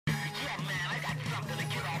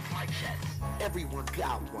Everyone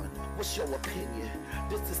got one. What's your opinion?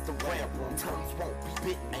 This is the rap room. Tongues won't be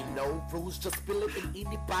bitten. Ain't no rules, just spill it, and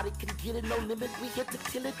anybody can get it. No limit, we here to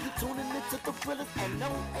kill it. You tuning into the realest, and no,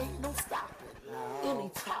 ain't no stopping. Any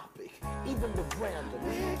topic, even the random.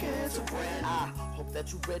 I hope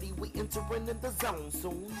that you ready. We entering in the zone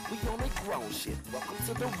soon. We on a grown shit. Welcome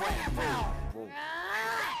to the rap room.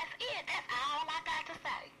 That's it. That's all I got to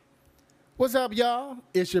say. What's up, y'all?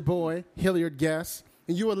 It's your boy, Hilliard Guest,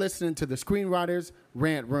 and you are listening to the Screenwriters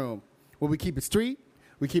Rant Room, where we keep it street,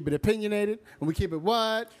 we keep it opinionated, and we keep it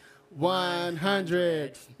what?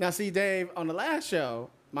 100. Now, see, Dave, on the last show,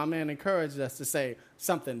 my man encouraged us to say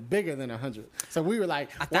something bigger than 100. So we were like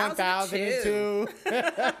 1,002.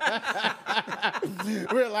 We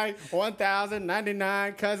were like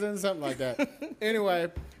 1,099 cousins, something like that. Anyway,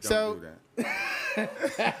 Don't do that.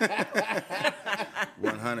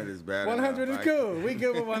 100 is bad. 100 enough, is cool. We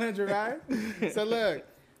good with 100, right? So look,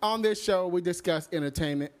 on this show, we discuss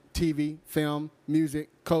entertainment, TV, film, music,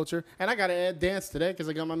 culture. And I got to add dance today because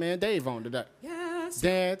I got my man Dave on today. Yes.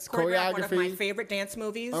 Dance, choreography. One of my favorite dance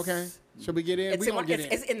movies. Okay. Should we get in? It's,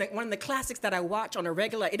 one of the classics that I watch on a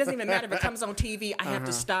regular. It doesn't even matter if it comes on TV. I have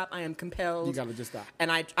to stop. I am compelled. You got to just stop. And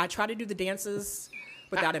I try to do the dances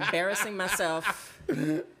without embarrassing myself.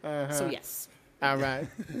 So, yes. All right.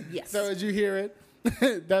 Yes. So as you hear it,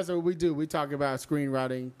 that's what we do. We talk about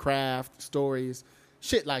screenwriting, craft, stories,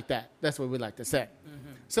 shit like that. That's what we like to say. Mm-hmm.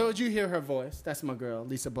 So as you hear her voice, that's my girl,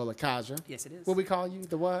 Lisa Bulakaja. Yes, it is. What we call you?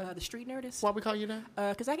 The what? The street nerdist. Why we call you that?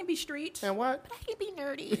 Because I can be street. And what? But I can be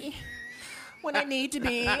nerdy when I need to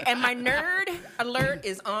be. And my nerd alert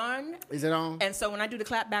is on. Is it on? And so when I do the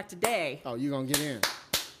clap back today, Oh, you going to get in.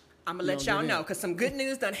 I'm going to let y'all know because some good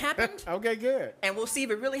news done happened. Okay, good. And we'll see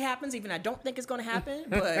if it really happens, even I don't think it's going to happen,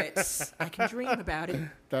 but I can dream about it.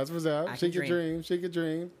 That's what's up. She could dream. She could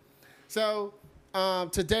dream. So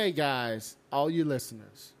today, guys, all you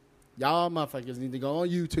listeners, y'all motherfuckers need to go on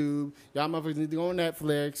YouTube. Y'all motherfuckers need to go on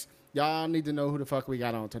Netflix. Y'all need to know who the fuck we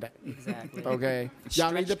got on today. Exactly. Okay?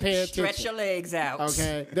 Y'all need to pay attention. Stretch your legs out.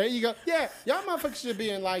 Okay? There you go. Yeah, y'all motherfuckers should be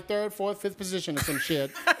in like 3rd, 4th, 5th position or some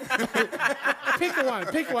shit. Pick one.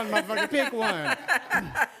 Pick one, motherfucker. Pick one.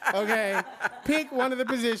 Okay? Pick one of the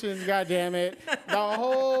positions, goddammit. it. The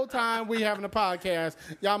whole time we having a podcast,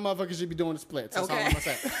 y'all motherfuckers should be doing the splits. That's all I'm going to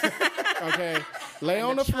say. Okay? Lay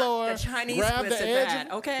on the floor. The Chinese grab splits the at edge.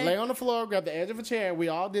 that. Okay? Lay on the floor, grab the edge of a chair. We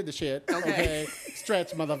all did the shit. Okay?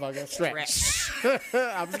 Stretch, motherfucker. Stretch.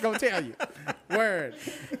 I'm just going to tell you. Word.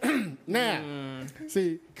 Now,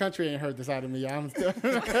 see, country ain't heard this out of me. I'm still.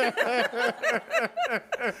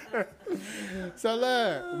 So,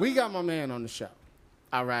 look, we got my man on the show.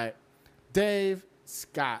 All right. Dave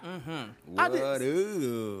Scott. What up?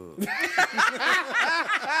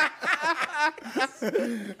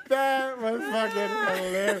 That was fucking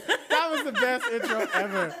hilarious. That was the best intro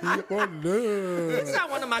ever. What up? It's not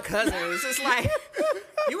one of my cousins. It's like,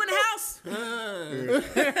 you in the house?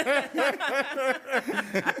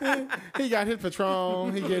 He got his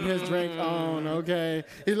Patron. He getting his drink on. Okay.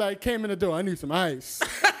 He like came in the door. I need some ice.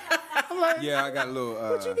 I'm like, Yeah, I got a little.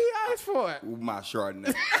 what you need ice for? My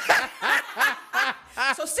Chardonnay.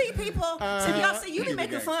 So see, people, y'all see, you be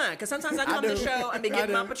making fun. Because sometimes I come to the show and be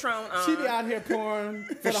getting my Patron on. She be out here pouring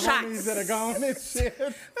for the shots. homies that are gone and shit.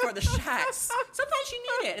 For the shots. Sometimes you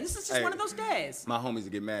need it. And this is just Hey. one of those days. My homies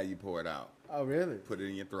get mad you pour it out. Oh, really? Put it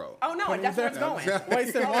in your throat. Oh, no, and that's where it's going.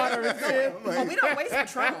 Wasting water and shit. Oh, we don't waste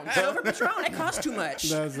Patron. Silver Patron, it costs too much.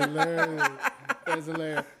 That's hilarious. That's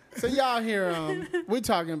hilarious. So y'all hear we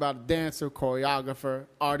talking about a dancer, choreographer,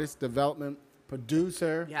 artist development,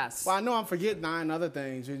 producer. Yes. Well, I know I'm forgetting 9 other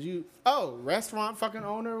things. Restaurant fucking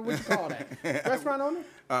owner? What you call that? Restaurant owner?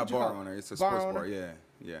 Bar owner. It's a Bar sports owner? bar.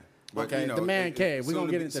 Yeah. But, Okay, the man cave. We're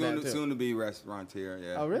gonna get into that, too. Soon to be restaurateur.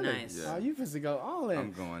 Yeah. Oh, really? Nice. Oh, you supposed to go all in.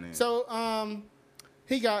 I'm going in. So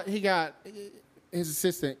he got his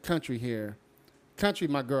assistant, Country, here. Country,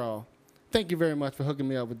 my girl. Thank you very much for hooking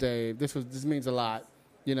me up with Dave. This means a lot.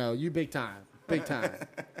 You know, you big time.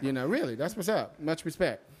 You know, really, that's what's up. Much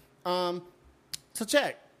respect. So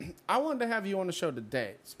check. I wanted to have you on the show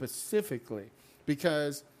today specifically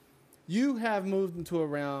because you have moved into a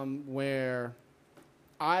realm where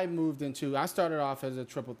I started off as a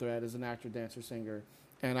triple threat, as an actor, dancer, singer,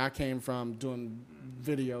 and I came from doing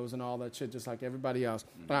videos and all that shit just like everybody else.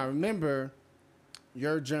 But I remember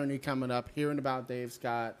your journey coming up, hearing about Dave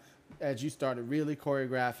Scott, as you started really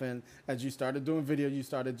choreographing, as you started doing video, you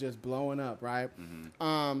started just blowing up, right?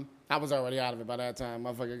 I was already out of it by that time.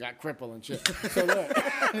 Motherfucker got crippled and shit. So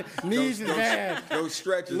look, knees is bad. Those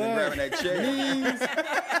stretches and grabbing that chair. Knees,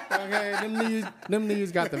 Okay, them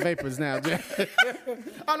knees got the vapors now, Jay.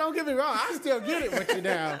 Oh, don't get me wrong. I still get it with you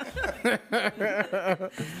now.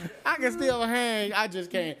 I can still hang. I just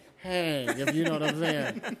can't hang, if you know what I'm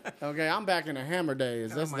saying. Okay, I'm back in the hammer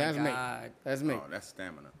days. That's my me. God. That's me. Oh, that's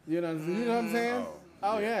stamina. You know what I'm saying?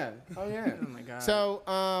 Oh yeah. Oh yeah. Oh my God. So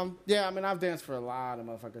yeah, I mean I've danced for a lot of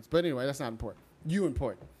motherfuckers, but anyway, that's not important. You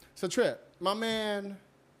important. So Trip, my man,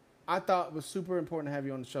 I thought it was super important to have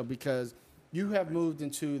you on the show because you have moved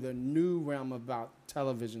into the new realm about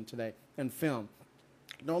television today and film.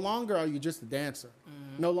 No longer are you just a dancer.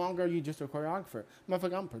 No longer are you just a choreographer.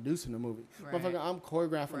 Motherfucker, I'm producing the movie. Right. Motherfucker, I'm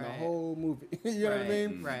choreographing the Right. whole movie. You know what I Right.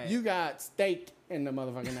 mean? Right. You got stake in the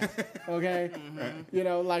motherfucker now. Okay? You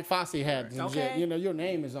know, like Fosse had some shit. Okay. You know, your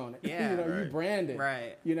name is on it. Yeah. You know, you Right. branded.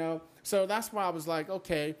 Right. You know? So that's why I was like,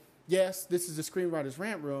 okay, yes, this is the Screenwriters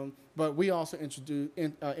Rant Room, but we also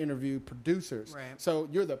interview producers. Right. So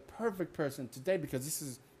you're the perfect person today because this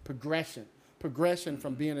is progression. Progression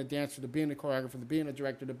from being a dancer to being a choreographer to being a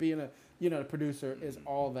director to being a the producer is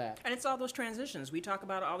all that. And it's all those transitions. We talk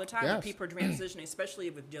about it all the time. Yes. When people are transitioning,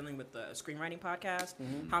 especially with dealing with the screenwriting podcast,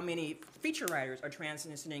 how many feature writers are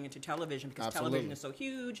transitioning into television because Absolutely. television is so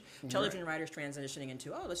huge. Television writers transitioning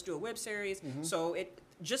into, let's do a web series. So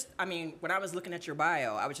when I was looking at your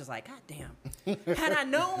bio, I was just like, God damn. Had I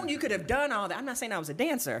known you could have done all that, I'm not saying I was a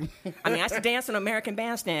dancer. I mean, I used to dance on American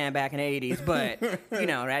Bandstand back in the 80s, but, you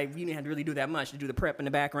didn't have to really do that much to do the prep in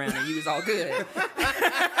the background and you was all good.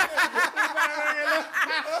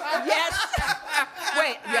 Yes.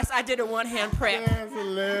 Wait, yes, I did a one-hand prep. That's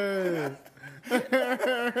hilarious.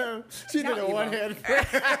 She did a you one-hand.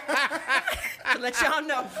 To let y'all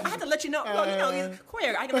know. I had to let you know. Well, he's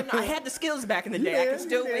queer. I had the skills back in the day. I can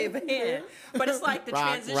still wave a hand. But it's like the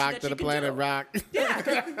transition rock that to you the can planet, do. rock. Yeah,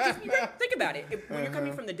 'cause think about it. When you're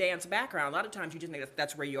coming from the dance background, a lot of times you just think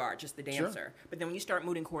that's where you are, just the dancer. But then when you start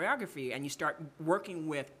moving choreography and you start working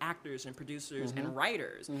with actors and producers and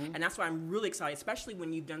writers, and that's why I'm really excited, especially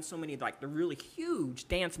when you've done so many like the really huge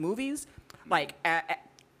dance movies. Like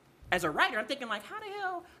as a writer, I'm thinking like, how the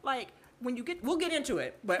hell, like when you we'll get into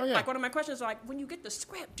it, but Oh, yeah. like one of my questions is like, when you get the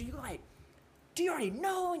script, do you already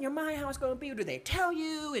know in your mind how it's going to be, or do they tell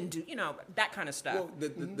you, and do that kind of stuff? Well,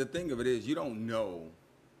 the thing of it is, you don't know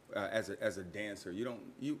as a dancer.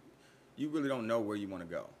 You really don't know where you want to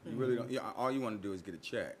go. You really don't. All you want to do is get a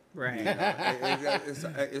check. Right. You know,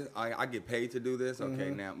 I get paid to do this.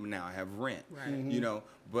 Okay, now I have rent. Right.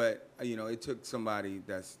 But it took somebody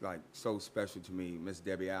that's like so special to me, Miss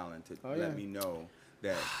Debbie Allen, to let me know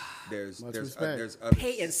that there's respect. there's other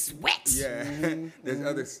Pay and sweat. Yeah, there's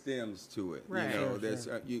other stems to it. Right. There's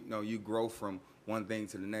you grow from one thing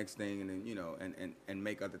to the next thing, and then and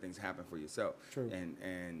make other things happen for yourself. True.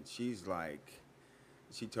 And she's like,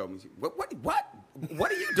 she told me, what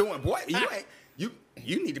are you doing, boy? You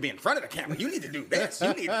need to be in front of the camera. You need to do this.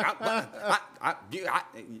 You need.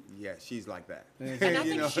 Yeah, she's like that. And I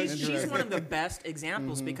think she's one of the best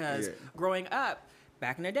examples because Yeah. growing up,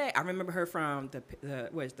 back in the day, I remember her from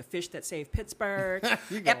the Fish That Saved Pittsburgh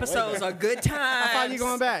You going episodes way of Good Times. How far you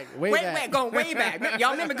going back? Way back. Going way back. Y'all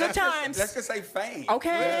remember Good Times? Let's just say fame. Okay.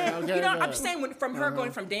 Yeah, okay, I'm right. just saying from her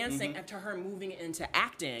going from dancing to her moving into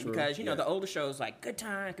acting because the older shows like Good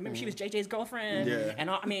Times. Remember she was JJ's girlfriend. Yeah. And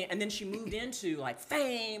and then she moved into like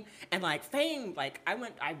Fame and like Fame. Like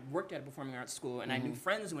I worked at a performing arts school and I knew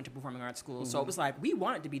friends who went to performing arts school. So it was like we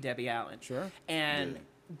wanted to be Debbie Allen. Sure. And Yeah.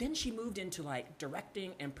 then she moved into like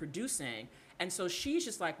directing and producing. And so she's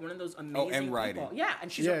just like one of those amazing writing. people. Yeah,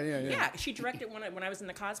 and she's Yeah. She directed when I was in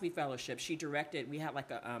the Cosby Fellowship. She directed. We had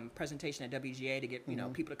like a presentation at WGA to get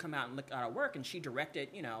people to come out and look at our work, and she directed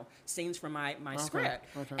scenes from my script.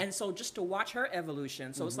 Okay. And so just to watch her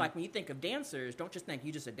evolution. So it's like when you think of dancers, don't just think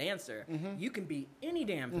you just a dancer. You can be any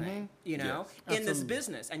damn thing, in this Absolutely.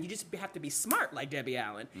 business, and you just have to be smart like Debbie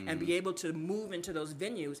Allen and be able to move into those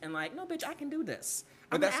venues and like, no, bitch, I can do this.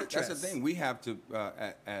 But I'm an that's the actress. thing. We have to,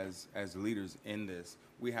 as leaders in this,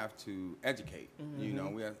 we have to educate. We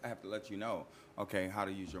have to let you know, okay, how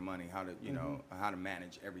to use your money, how to, how to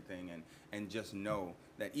manage everything, and just know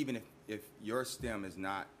that even if your STEM is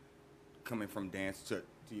not coming from dance to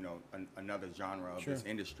another genre of this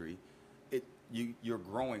industry, you're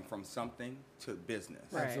growing from something to business.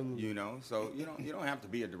 Right. Absolutely. So you don't have to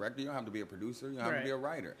be a director, you don't have to be a producer, you don't have to be a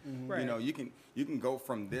writer. Right. You can go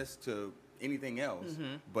from this to anything else,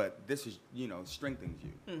 but this is strengthens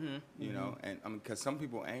you. And I mean, because some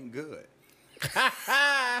people ain't good.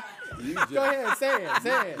 You just, Go ahead, say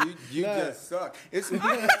it. You No. just suck. It's Get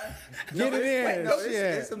it in. No, Shit.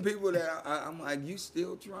 it's some people that I'm like, you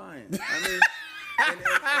still trying. I mean,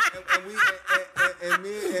 and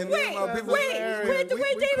me and my people. Wait, the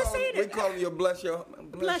way David said We it. call them your bless your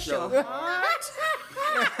heart.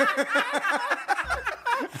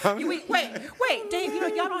 Wait, Dave,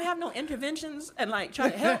 y'all don't have no interventions and like try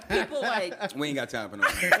to help people like. We ain't got time for no.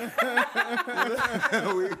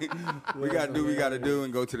 we got to do what we got to do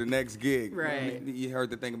and go to the next gig. Right. You heard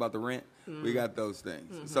the thing about the rent? We got those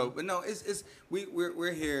things. Mm-hmm. So, but no,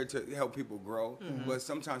 we're here to help people grow, but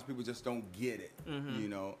sometimes people just don't get it, you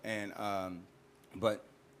know. And but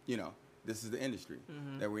you know, this is the industry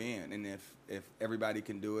that we're in, and if everybody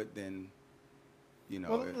can do it, then. You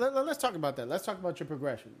know, well, let's talk about that. Let's talk about your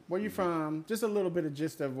progression. Where you from? Just a little bit of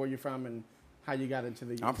gist of where you're from and how you got into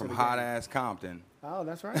the. I'm from hot ass Compton. Oh,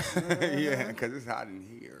 that's right. Yeah, because it's hot in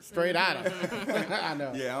here. Straight out of. I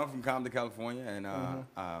know. Yeah, I'm from Compton, California, and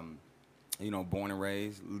you know, born and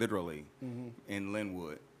raised literally in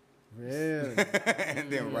Linwood. Really? And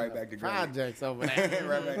then right back to Granny. Projects over there.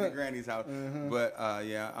 Right back to Granny's house. But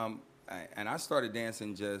yeah, and I started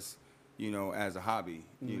dancing just, you know, as a hobby.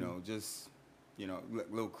 You know, just. You know,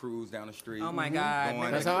 little cruise down the street. Oh my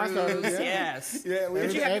God! That's how I started. Yeah. Yes. Yeah,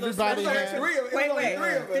 Did you have everybody little had-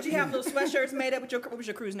 sweatshirts? Did you have little sweatshirts made up with your? What was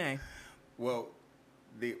your crew's name? Well,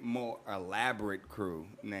 the more elaborate crew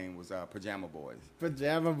name was Pajama Boys,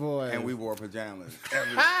 Pajama Boys. and we wore pajamas.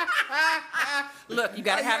 Look, you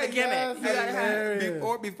gotta have a gimmick. You gotta have.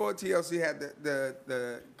 Before TLC had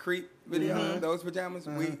the Creep video, those pajamas,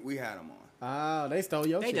 we had them on. Oh, they stole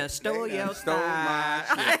your They shit. just stole your Stole style. my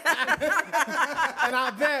shit. And I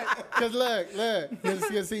bet, because look,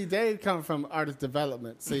 you see, Dave come from artist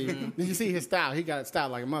development. See, you see his style. He got it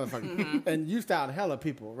styled like a motherfucker. And you styled hella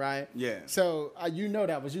people, right? Yeah. So you know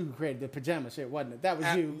that was you who created the pajama shit, wasn't it? That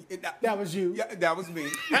was you. That was you. Yeah, that was me.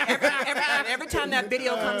 Every time that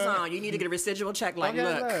video comes on, you need to get a residual check. Like,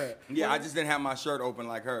 Okay, look. Yeah, I just didn't have my shirt open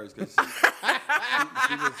like hers because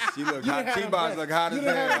she looked You hot. didn't have T-Box looked hot as you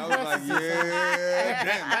didn't hell. I was like,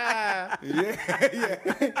 yeah,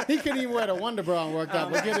 yeah. He couldn't even wear the Wonder Bra and work out.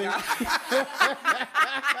 But get it?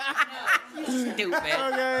 Stupid.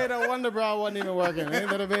 Okay, the Wonder Bra wasn't even working. Ain't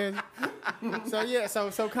that a bitch? So yeah,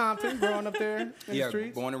 so Compton, growing up there in the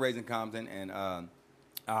streets. Born and raised in Compton, and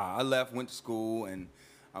I left, went to school, and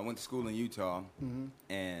I went to school in Utah,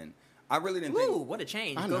 and I really didn't Ooh, think. what a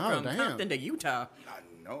change. I Go know, from damn. Compton to Utah. I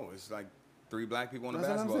know it's like 3 black people on the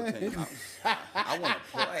That's what I'm basketball saying. team. I want to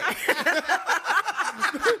play.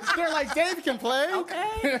 They're like, Dave can play.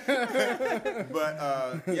 Okay.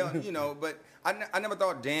 But yeah, you know, but I never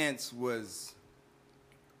thought dance was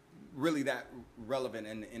really that relevant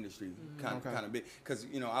in the industry, kind of big, because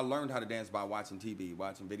you know I learned how to dance by watching TV,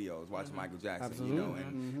 watching videos, watching Michael Jackson, you know,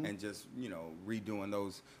 and just you know redoing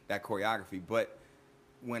that choreography. But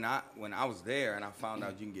when I was there and I found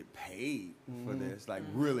out you can get paid for this, like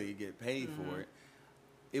really get paid for it,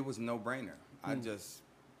 it was a no-brainer. I just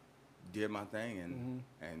did my thing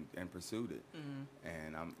and pursued it.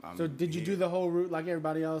 And I'm So did you here. do the whole route like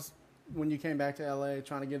everybody else when you came back to LA,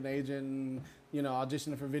 trying to get an agent and, you know,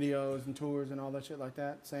 auditioning for videos and tours and all that shit like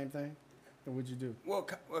that? Same thing? Or what'd you do? Well,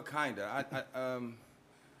 kind of. I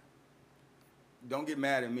don't get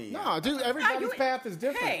mad at me. No, dude, everybody's path is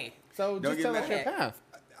different. Hey. So Don't just get tell us mad. your path.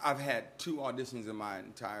 I've had 2 auditions in my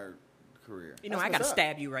entire career. You know, That's I gotta what's up.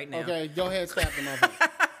 stab you right now. Okay, go ahead, stab the motherfucker.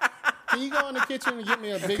 Can you go in the kitchen and get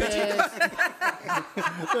me a big ass?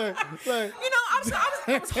 look. You know,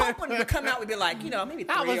 I was hoping to come out would be like, you know, maybe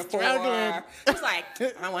 3 I was or 4. struggling. It's like,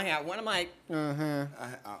 I want to have one. I'm like,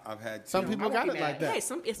 I've had Some 2. people I got won't it be like mad. that. Hey, But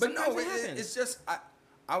sometimes no, it happens. it's just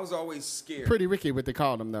I was always scared. Pretty Ricky, what they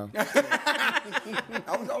called him, though.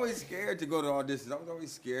 I was always scared to go to auditions. I was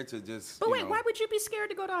always scared to just. But you wait, know, why would you be scared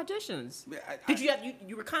to go to auditions? Yeah, Did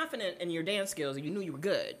you were confident in your dance skills and you knew you were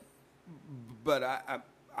good? But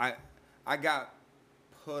I got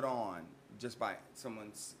put on just by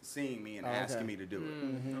someone seeing me and asking me to do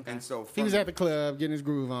it. And so He was at the club getting his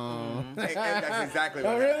groove on. That's exactly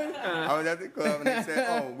what really? happened. I was at the club and they said,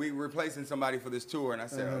 "Oh, we replacing somebody for this tour," and I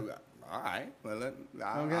said, "Oh, all right, well,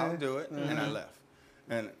 I'll do it," and I left.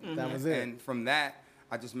 And That was it. And from that,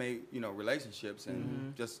 I just made relationships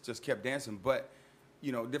and just kept dancing. But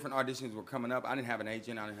different auditions were coming up. I didn't have an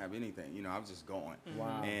agent. I didn't have anything. I was just going.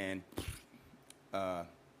 Wow. And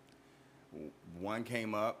one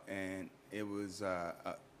came up, and it was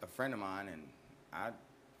a friend of mine, and I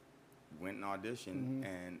went and auditioned,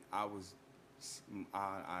 and I was,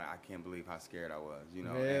 I can't believe how scared I was,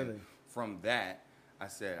 Really? And from that, I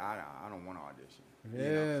said, I don't want to audition.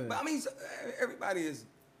 Really? But I mean, everybody is,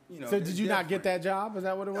 So did you not get that job? Is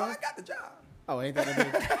that what it was? No, I got the job. Oh, ain't that a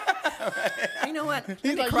big? You know what? Let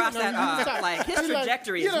He's me like, cross you know, that who you was off. talking- Like, his he's like,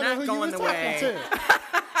 trajectory you is don't know not who you going was the way. talking to.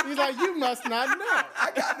 He's like, you must not know.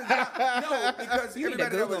 I got the no because You need to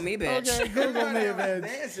everybody that Google was, me, bitch. Okay, Google me, everybody that was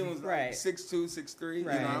bitch. dancing was like Right. 6'2", 6'3". You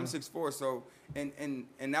Right. know, I'm 6'4". So and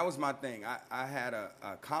that was my thing. I had a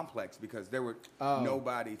complex because there were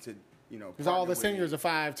nobody to Because all partner the with singers me.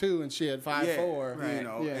 are 5'2" and shit, 5'4". Right. You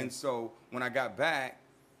know, Yeah. and so when I got back,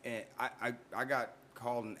 and I got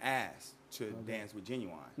called and asked to dance with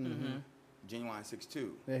Genuine. Mm-hmm. Genuine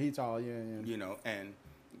 6'2". Yeah, he tall. Yeah. You know, and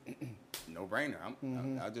no brainer.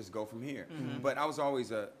 I'll just go from here. Mm-hmm. But I was always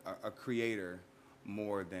a creator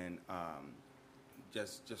more than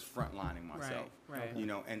just frontlining myself. Right. You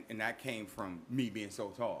know, and that came from me being so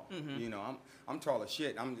tall. Mm-hmm. You know, I'm tall as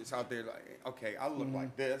shit. I'm just out there like, okay, I look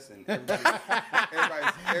like this, and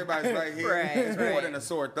everybody's right here. Right, It's more right. than a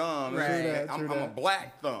sore thumb. Right. True that, I'm true a that.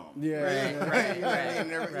 black thumb. Yeah. Right. You know what I mean?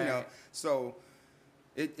 You know, Right. so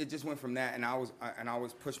it just went from that, and I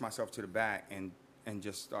always push myself to the back and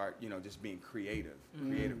just start, just being creative.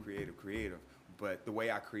 But the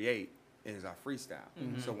way I create is I freestyle.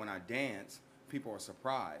 So when I dance, people are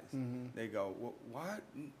surprised. They go, well, why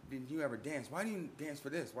didn't you ever dance? Why didn't you dance for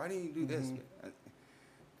this? Why didn't you do this?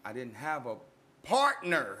 I didn't have a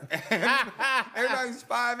partner. Everybody's 5'8".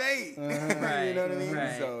 Right. You know what I mean?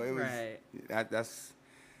 Right. So it was Right.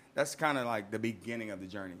 that's kind of like the beginning of the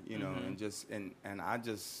journey, and I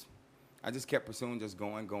just kept pursuing, just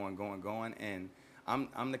going, and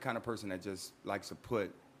I'm the kind of person that just likes to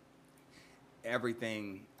put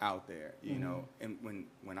everything out there, you know. And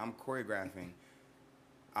when I'm choreographing,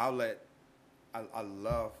 I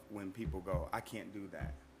love when people go, I can't do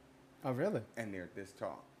that, Oh, really? and they're this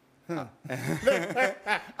tall. Huh. I And they're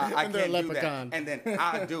a can't do that, leprechaun. and then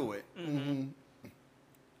I do it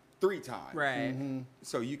 3 times, Right.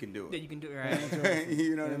 so you can do Yeah, it. you can do it, right?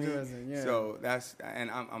 You know what I Interesting, mean? yeah. So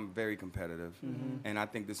and I'm very competitive, and I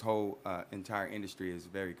think this whole entire industry is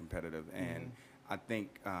very competitive, and I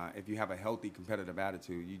think if you have a healthy competitive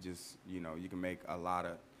attitude, you just you can make a lot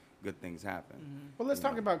of good things happen. Well, let's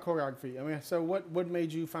talk about choreography. I mean, so what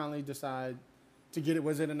made you finally decide to get it?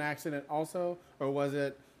 Was it an accident also, or was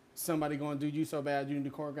it somebody going, dude, you so bad you need to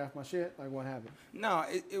choreograph my shit? Like, what happened? No,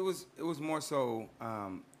 it was more so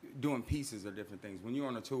doing pieces of different things. When you're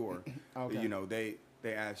on a tour, Okay.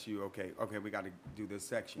 they ask you, okay, we got to do this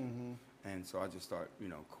section, and so I just start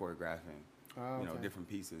choreographing, Okay. different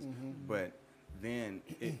pieces. But then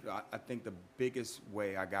I think the biggest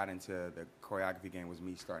way I got into the choreography game was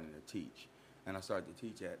me starting to teach, and I started to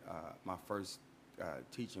teach at my first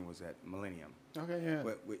teaching was at Millennium. Okay, yeah.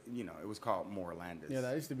 But it was called Morelandis. Yeah,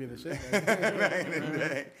 that used to be the shit. Back in the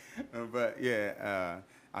day. But yeah,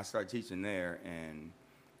 I started teaching there, and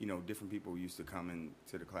different people used to come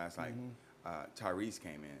into the class. Like Tyrese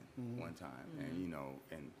came in one time, and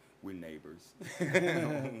and we're neighbors,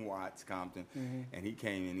 Watts, Compton, and he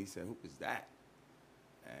came in. He said, "Who is that?"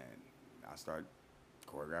 And I started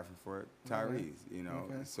choreographing for Tyrese.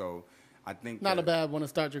 Okay. So I think Not that- a bad one to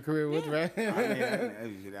start your career with, right? I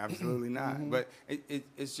mean, absolutely not. But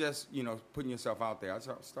it's just putting yourself out there. I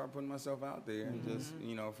start putting myself out there, and just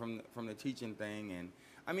from the teaching thing, and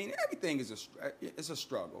I mean everything is it's a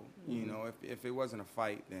struggle. If it wasn't a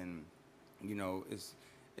fight, then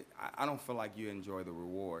I don't feel like you enjoy the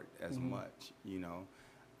reward as much.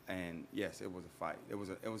 And yes, it was a fight. It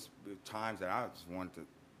was times that I just wanted to.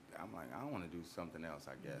 I'm like, I want to do something else.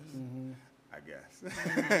 I guess.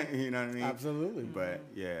 You know what I mean? Absolutely. But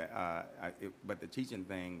yeah, but the teaching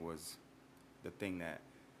thing was the thing that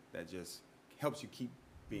just helps you keep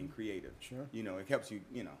being creative. Sure. It helps you,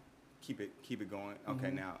 keep it going.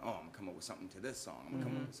 Okay, now, I'm gonna come up with something to this song. I'm gonna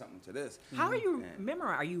come up with something to this. How are you And-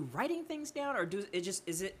 memorizing? Are you writing things down, or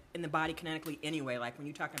is it in the body kinetically anyway? Like when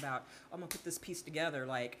you're talking about, I'm gonna put this piece together.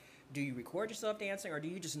 Like, do you record yourself dancing, or do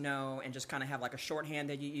you just know and just kind of have like a shorthand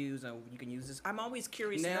that you use, and you can use this? I'm always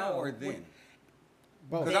curious. to Now know or what- then?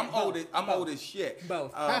 Both. Because Both. I'm old as shit.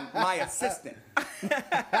 Both. My assistant. Go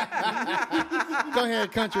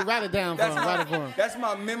ahead, country. Write it down for him. Write it for him. That's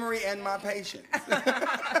my memory and my patience.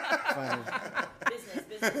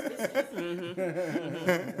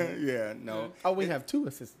 Yeah, no. Oh, we have 2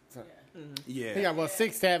 assistants. Huh? Yeah. He got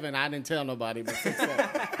 6'7". I didn't tell nobody, but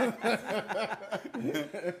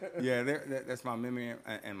 6'7". Yeah, that's my memory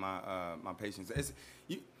and my patience.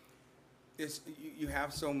 You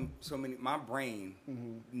have so many. My brain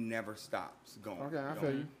never stops going. Okay, I feel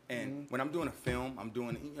going. you. And when I'm doing a film, I'm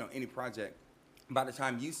doing any project. By the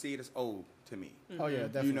time you see it, it's old to me. Oh yeah,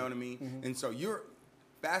 definitely. You know what I mean? And so you're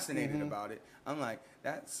fascinated about it. I'm like,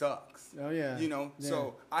 that sucks. Oh, yeah. You know, Yeah.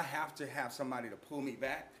 so I have to have somebody to pull me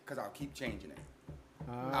back because I'll keep changing it.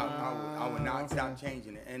 I would not stop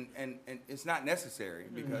changing it, and it's not necessary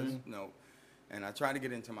because you know. And I try to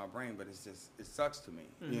get into my brain, but it's just it sucks to me,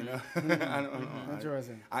 you know. I don't know.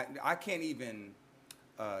 Interesting. I can't even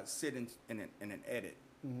sit in an edit,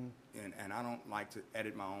 and I don't like to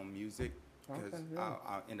edit my own music because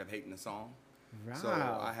I'll end up hating the song. Wow. So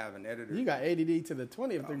I have an editor. You got ADD to the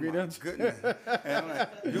 20th degree, My don't you? goodness. And I'm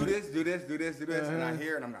like, do this, and I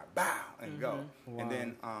hear it, and I'm like, bow, and go. Wow. And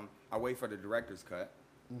then I wait for the director's cut.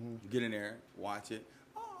 Get in there, watch it.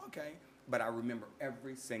 Oh, okay. But I remember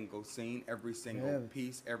every single scene, every single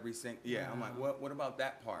piece, every single. Yeah, I'm like, what about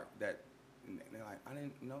that part? That and they're like, I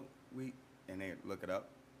didn't know and they look it up,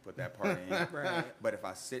 put that part in. Right. But if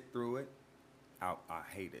I sit through it, I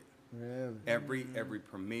hate it. Really? Every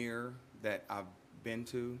premiere that I've been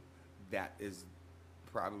to, that is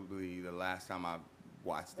probably the last time I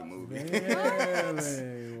watched the movie.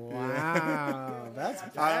 Really? Wow. That's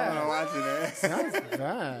bad. I don't know watching that. That's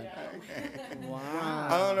bad. Wow.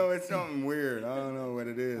 I don't know. It's something weird. I don't know what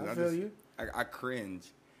it is. I feel you. I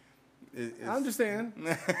cringe. I understand.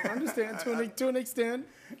 To an extent.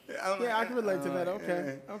 Yeah, I can relate to that.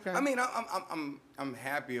 Okay. Okay. I mean, I'm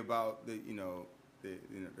happy about the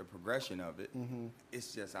the progression of it.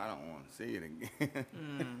 It's just I don't want to see it again.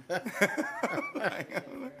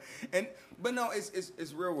 But no,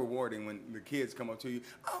 it's real rewarding when the kids come up to you.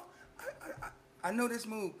 Oh, I know this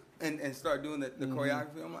move and start doing the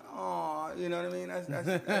choreography. I'm like, oh, you know what I mean?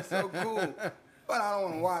 That's so cool. But I don't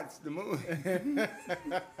want to watch the movie.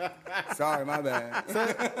 Sorry, my bad.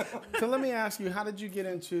 So let me ask you, how did you get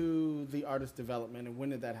into the artist development, and when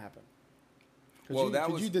did that happen?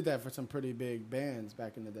 Because you did that for some pretty big bands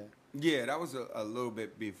back in the day. Yeah, that was a little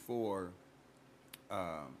bit before.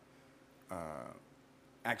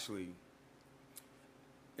 Actually,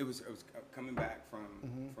 it was coming back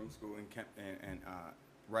from school and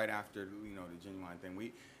right after the Genuine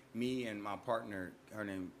thing. Me and my partner, her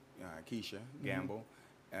name Keisha Gamble,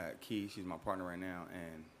 Key, she's my partner right now,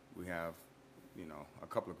 and we have a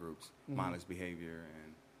couple of groups, Mindless Behavior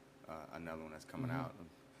and another one that's coming out,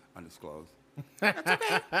 undisclosed. That's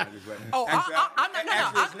okay. Oh,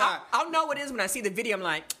 I'll know what it is when I see the video. I'm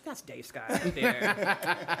like, that's Dave Scott right there.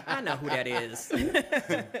 I know who that is.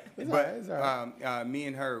 It's all right. Me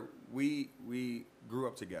and her, we grew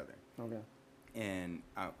up together. Okay. And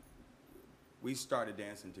we started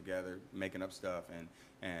dancing together, making up stuff,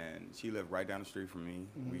 and she lived right down the street from me.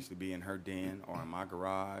 We used to be in her den or in my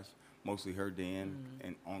garage, mostly her den,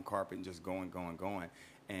 and on carpet and just going.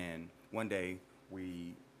 And one day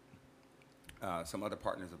some other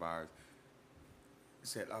partners of ours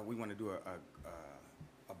said, we want to do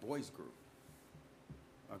a boys group.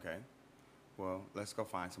 Okay, well, let's go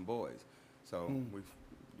find some boys. So we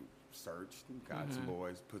searched, got some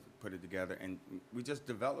boys, put it together, and we just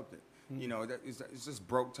developed it. It's just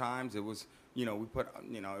broke times. It was, we put,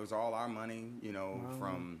 it was all our money,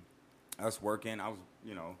 from us working. I was,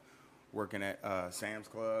 working at Sam's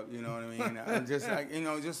Club, you know what I mean? And just like, it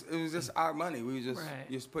was just our money. We were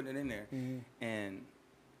just putting it in there. And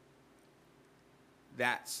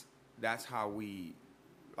that's how we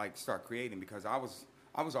like start creating, because I was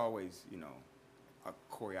always, a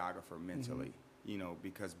choreographer mentally,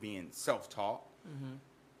 because being self-taught,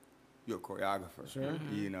 you're a choreographer. Sure.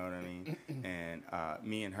 You know what I mean? And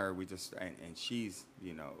me and her, we just, and she's,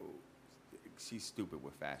 she's stupid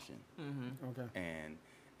with fashion. Okay.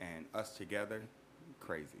 And us together,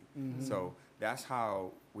 crazy. So that's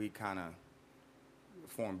how we kind of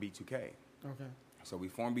formed B2K. Okay. So we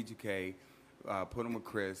formed B2K, put them with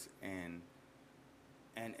Chris, and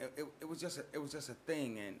it was just a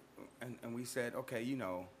thing, and we said, okay,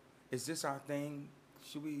 is this our thing?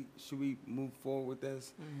 Should we move forward with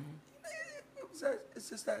this? It's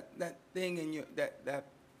just that thing in your that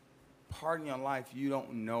part in your life you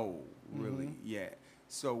don't know really yet.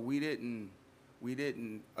 So we didn't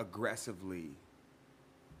aggressively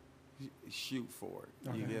shoot for it.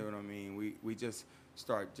 Okay. You get what I mean? We just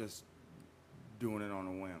start just doing it on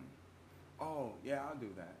a whim. Oh, yeah, I'll do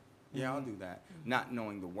that. Yeah, I'll do that. Not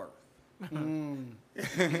knowing the worth.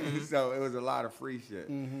 So it was a lot of free shit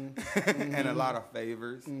and a lot of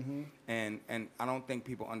favors. And I don't think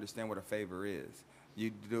people understand what a favor is.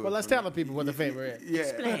 You do. Well, let's tell the people what the favor is. Yeah.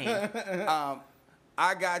 Explain.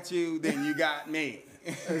 I got you, then you got me.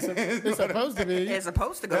 It's supposed to be. It's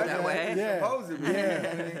supposed to go that way. Yeah. Supposed to be.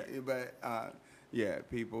 Yeah. But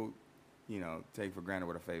people, take for granted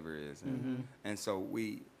what a favor is, and so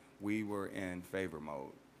we were in favor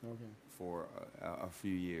mode for a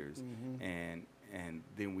few years, and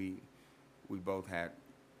then we both had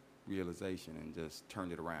realization and just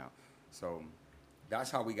turned it around. So that's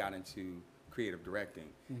how we got into creative directing,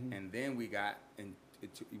 and then we got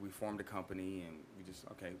we formed a company, and we just,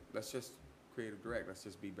 okay, let's just creative direct. Let's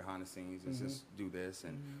just be behind the scenes. Let's just do this,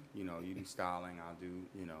 and you know, you do styling, I'll do,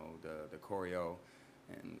 you know, the choreo,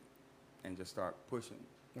 and just start pushing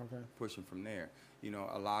from there. You know,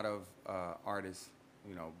 a lot of artists,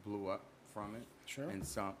 you know, blew up from it, Sure. and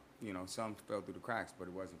some fell through the cracks, but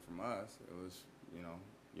it wasn't from us. It was, you know,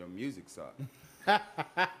 your music sucked.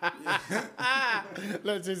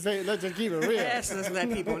 Let's just keep it real. Yes, let's let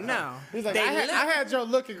people know. He's like, They I had your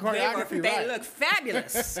look and choreography they right. look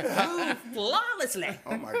fabulous. Move flawlessly.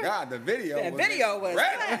 Oh my God, the video. The video was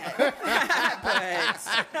incredible.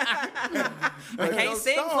 but can't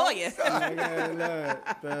sing for you.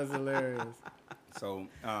 That's hilarious. So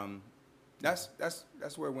that's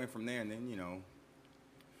where it went from there, and then, you know,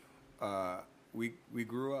 we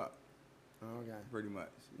grew up Okay. pretty much,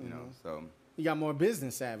 you know. So You got more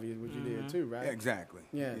business savvy is what you did too, right? exactly,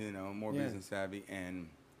 Yeah. you know, more Yeah. business savvy, and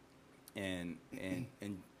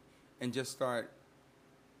just start,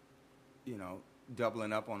 you know,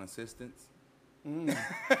 doubling up on assistants. Were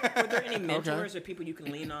there any mentors or people you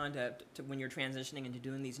can lean on to when you're transitioning into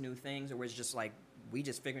doing these new things, or was it just like we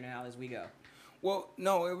just figuring it out as we go? Well,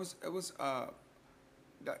 no, it was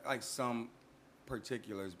like some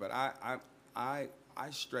particulars, but I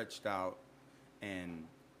stretched out and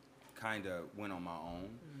kind of went on my own.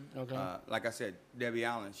 Okay. Like I said, Debbie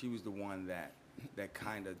Allen, she was the one that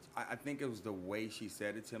kind of, I think it was the way she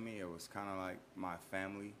said it to me. It was kind of like my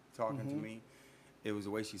family talking to me. It was the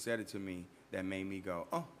way she said it to me that made me go,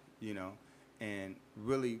 oh, you know, and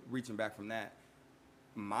really reaching back from that,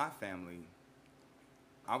 my family,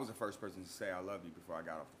 I was the first person to say I love you before I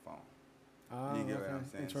got off the phone. Oh, You get okay. what I'm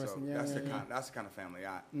saying? So Interesting. Yeah, that's yeah, that's the kind of family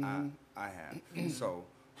I have. So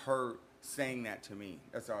her saying that to me,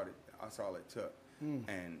 that's all it took.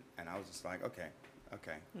 And I was just like, okay,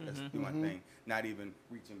 let's do my thing. Not even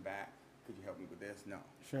reaching back, could you help me with this? No.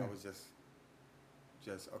 Sure. I was just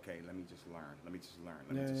okay, let me just learn. Let me just learn.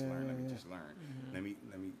 Let me just learn. Let me just learn.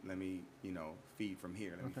 Let me, you know, feed from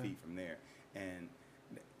here. Let me feed from there. And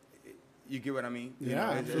you get what I mean? You Yeah,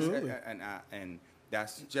 know, absolutely. And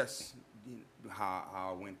that's just how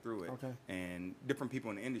I went through it. Okay. And different people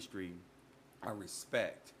in the industry I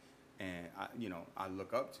respect and I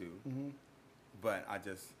look up to, but I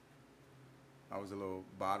was a little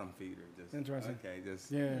bottom feeder. Just Interesting. Okay,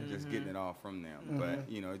 just Yeah. getting it all from them. But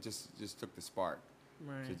you know, it just took the spark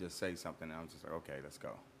to just say something. And I was just like, okay, let's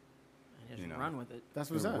go. And just You know. run with it. That's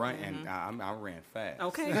what's up. Run, and I ran fast.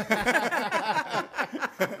 Okay.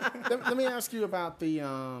 Let me ask you about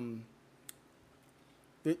the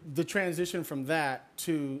transition from that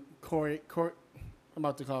to I'm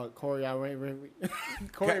about to call it choreography.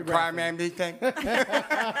 Cry, man, big thing. And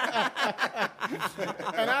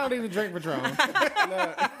I don't even drink Patron.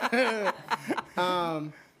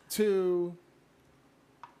 To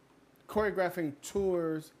choreographing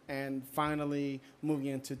tours and finally moving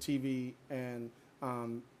into TV and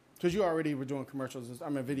because you already were doing commercials,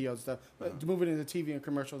 videos and stuff, but moving into TV and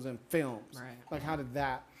commercials and films. Right. Like, how did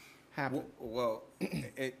that happen? Well,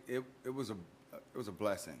 it was a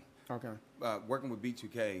blessing. Okay. Working with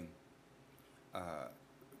B2K,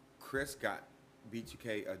 Chris got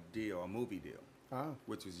B2K a movie deal,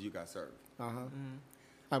 which was You Got Served.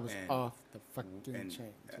 I was And- off the fucking and-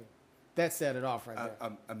 chain too. That set it off right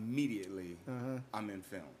there. Immediately, I'm in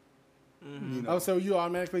film. You know, Oh, so you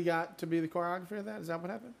automatically got to be the choreographer of that? Is that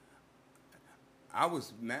what happened? I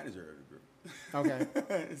was manager of the group.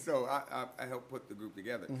 Okay. So I helped put the group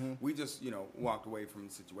together. We just, walked away from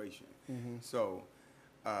the situation. So,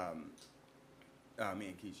 me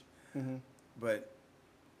and Keisha. But,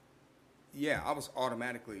 yeah, I was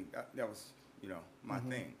automatically, that was, my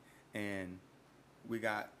thing. And we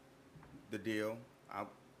got the deal.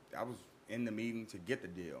 I was in the meeting to get the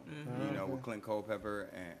deal, with Clint Culpepper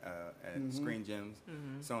and at Screen Gems,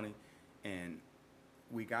 Sony. And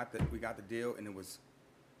we got the deal, and it was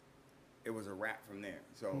a wrap from there.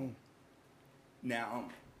 So now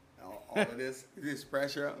all of this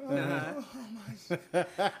pressure. I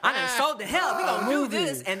done sold the hell. We gonna do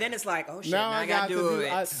this, and then it's like, oh shit, now I gotta do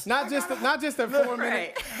it. Not just a 4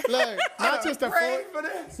 minute. Look, not just a Pray for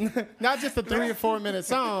this. not just a 3 or 4 minute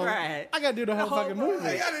song. Right. I gotta do the whole fucking I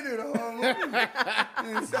movie. gotta do the whole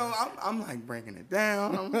movie. And so I'm like breaking it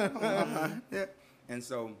down. Yeah. And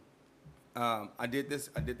so I did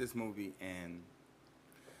this movie, and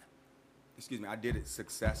I did it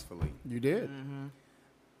successfully You did.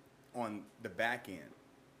 on the back end.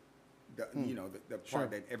 The part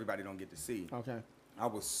that everybody don't get to see. Okay. I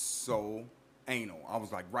was so anal. I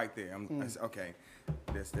was like right there. I said, okay,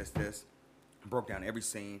 this. Broke down every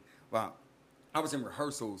scene. Well, I was in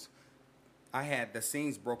rehearsals. I had the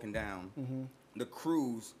scenes broken down the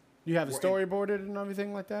crews. You have it were in- storyboarded and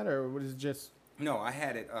everything like that, or was it just? No, I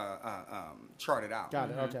had it charted out.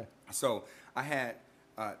 Got it. Okay. So I had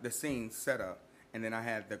the scenes set up, and then I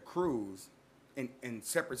had the crews in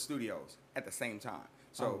separate studios at the same time.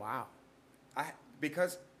 So Oh wow.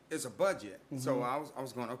 because it's a budget, so I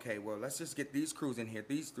was going, okay, well, let's just get these crews in here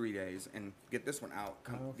these 3 days and get this one out.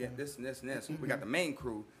 Get this and this and this. We got the main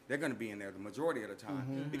crew; they're going to be in there the majority of the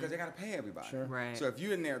time because they got to pay everybody. Sure. Right. So if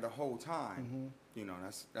you're in there the whole time, you know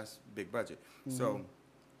that's big budget. So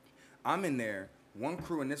I'm in there, one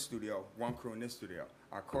crew in this studio, one crew in this studio.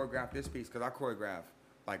 I choreograph this piece because I choreograph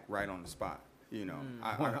like right on the spot. You know,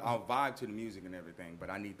 I'll vibe to the music and everything, but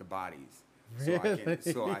I need the bodies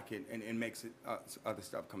so I can, and it makes it other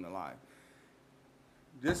stuff come to life.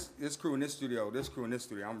 This crew in this studio, this crew in this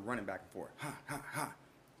studio, I'm running back and forth.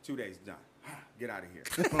 2 days done. Get out of here.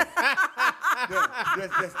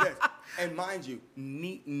 this. And mind you,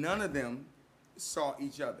 none of them saw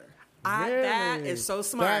each other. That Really? is so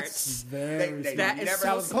smart. That's very They That smart. is never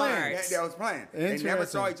so was smart. playing. That was playing. They never Interesting.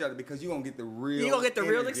 saw each other because you're gonna get the real. You gonna get the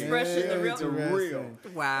real energy. expression, the real- the real.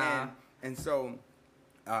 Wow. And so,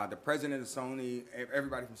 the president of Sony,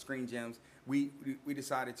 everybody from Screen Gems, we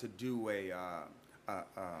decided to do a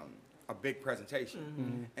big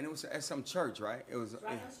presentation, and it was at some church, right? It was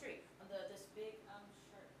Right on the street, on this big shirt,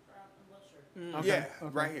 brown and blue shirt. yeah,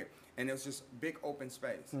 right here, and it was just big open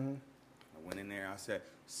space. I went in there. I said,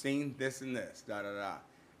 "Seen this and this, da da da."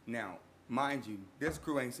 Now, mind you, this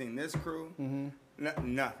crew ain't seen this crew.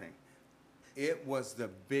 Nothing. It was the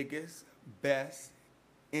biggest, best,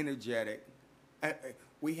 energetic.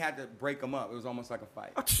 We had to break them up. It was almost like a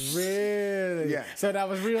fight. Really? Yeah. So that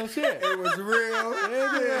was real shit. It was real.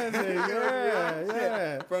 Interesting.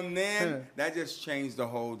 Yeah. From then, that just changed the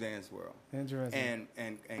whole dance world. Interesting.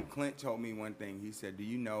 And Clint told me one thing. He said, "Do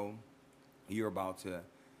you know you're about to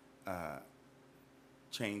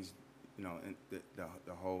change, you know,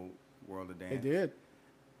 the whole world of dance?" It did.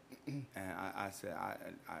 And I said, I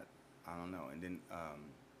don't know. And then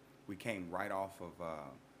we came right off of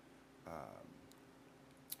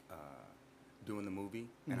doing the movie,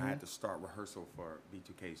 and I had to start rehearsal for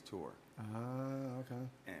B2K's tour. Okay.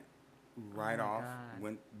 And right off,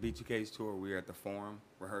 when B2K's tour, we were at the Forum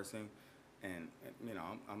rehearsing, and you know,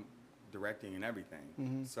 I'm directing and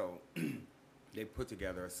everything. So they put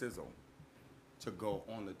together a sizzle to go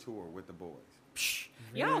on the tour with the boys.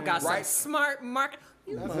 Y'all got some Right. smart market.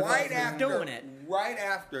 You Right after doing it. Right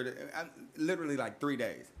after, literally like 3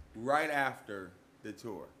 days. Right after the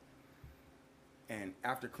tour. And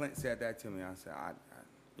after Clint said that to me, I said,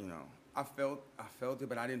 I felt it,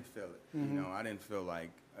 but I didn't feel it. You know, I didn't feel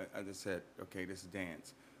like, I just said, okay, this is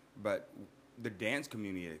dance. But the dance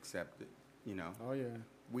community accepted, you know. Oh yeah.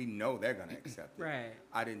 We know they're going to accept it. Right.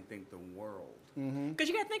 I didn't think the world. Because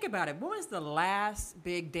you got to think about it. When was the last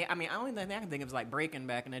big dance? I mean, I only thing I can think of is like breaking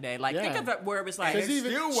back in the day. Like, Yeah. think of it where it was like, And it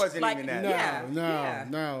still wasn't like- even that. No, Yeah.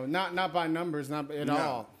 no, not by numbers, not at No.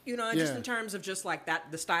 all. you know, just Yeah. in terms of just like that,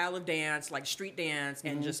 the style of dance, like street dance,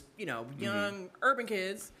 and just, you know, young urban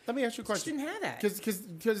kids. Let me ask you a Just question. didn't have that.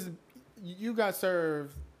 Because you got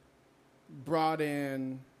served, brought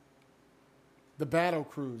in the battle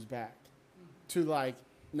crews back to like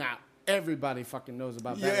now everybody fucking knows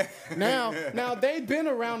about that. Yeah. Now they've been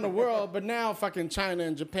around the world, but now fucking China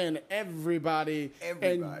and Japan, everybody.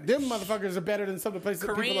 And them motherfuckers are better than some of the places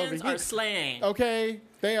people over Koreans here. are slaying. Okay,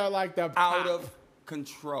 they are like the Out top, of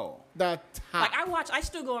control. the top. Like I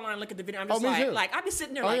still go online and look at the video. I'm Oh, just me too. like I be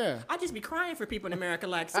sitting there Oh, like yeah. I just be crying for people in America.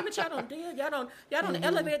 Like, see what y'all done did? Y'all done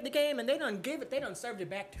elevate the game, and they done served it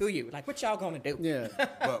back to you. Like, what y'all gonna do? Yeah.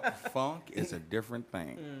 But funk is a different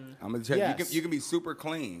thing. I'm gonna tell you, Yes. you can be super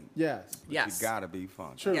clean. Yes. But Yes. you gotta be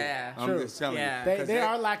funky. True. Yeah. I'm True. just telling Yeah. you. They 'Cause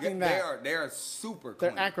are lacking that. They are super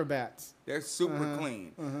They're clean. acrobats. They're super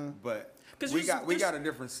clean. But 'Cause we there's- got a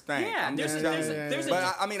different stank. Yeah, I'm there's just a- telling there's a- you. there's a But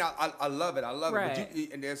di- I mean, I love it. I love it. Right.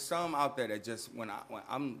 But and there's some out there that just when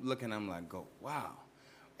I'm looking, I'm like, go wow,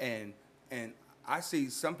 and I see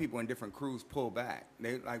some people in different crews pull back.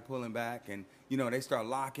 They like pulling back, and you know they start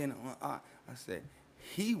locking. I said,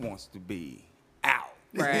 he wants to be out.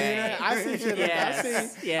 Right. Yeah, I see shit like that. Yes. I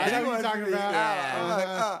see. Yeah. I know He what you're wants to talking be about.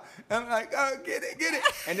 out. I'm like, oh, get it.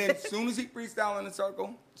 And then as soon as he freestyle in the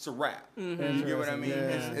circle, it's a rap. You get what I mean?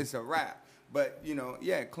 Yeah. It's a rap. But, you know,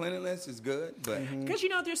 yeah, cleanliness is good, but Because you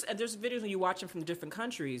know, there's videos when you watch them from different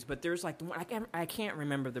countries, but there's like the one I can't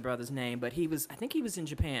remember the brother's name, but I think he was in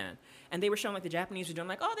Japan, and they were showing like the Japanese were doing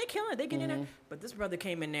like, oh, they killing it, they get in there, but this brother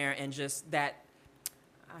came in there and just that.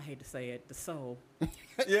 I hate to say it, the soul.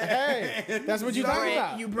 Hey, that's what you talking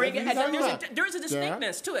about. You bring it, That's and what you talking there's a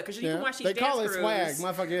distinctness to it because you about. can watch these They dance call it crews. swag,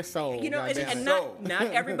 motherfucker. It's soul. You know, goddamn and it. not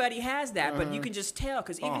everybody has that, but you can just tell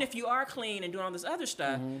because even if you are clean and doing all this other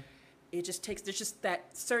stuff, it just takes. There's just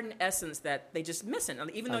that certain essence that they just missing. I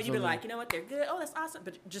mean, even though you be Absolutely. like, you know what, they're good. Oh, that's awesome,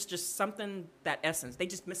 but just something that essence. They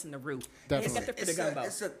just missing the root. Definitely. They got there for the gumbo.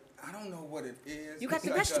 I don't know what it is. You got It's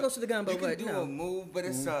the like vegetables to the gumbo, You can but do no. a move, but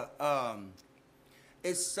it's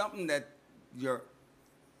something that your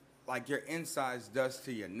insides does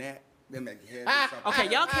to your neck. They make your head do something.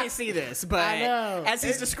 Okay, y'all can't see this, but I know. as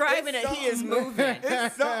he's describing it, he is something- moving.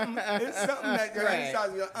 It's something that your Right.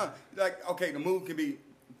 insides go, like, okay, the move can be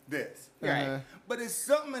this. Right. But it's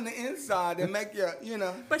something in the inside that make you,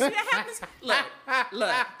 But see, that happens.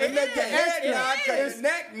 Look. it make your head nod because your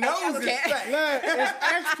neck knows Okay. it's fat. Look, it's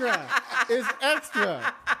extra. It's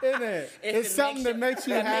extra, isn't it? It's something that makes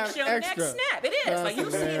you that have makes your extra. neck snap. It is. Like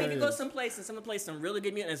you'll see it if you go Yes. someplace and someone plays some really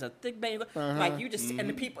good music. There's a thick band. Like you just and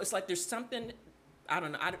the people. It's like there's something. I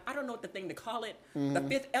don't know. I don't know what the thing to call it. The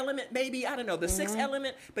fifth element, maybe. I don't know. The sixth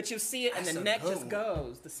element. But you'll see it and That's the a neck good just one.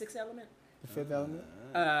 goes. The sixth element. The fifth element.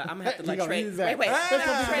 I'm gonna have to You like gonna trade. use that. Wait. That's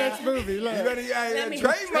gonna be the next movie. Look. You better Let me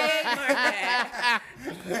trademark. trademark that.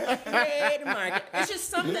 Trademark it. It's just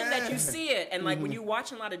something that you see it, and like when you're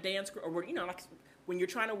watching a lot of dance, or like when you're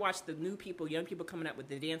trying to watch the new people, young people coming up with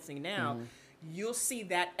the dancing now. You'll see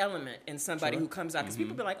that element in somebody who comes out because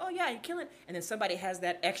people be like, "Oh yeah, you're killing," and then somebody has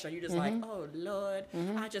that extra. You're just like, "Oh Lord,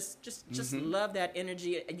 I just love that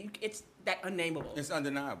energy." And it's that unnameable. It's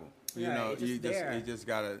undeniable. You Right, know, it's just there. you just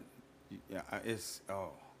gotta. Yeah,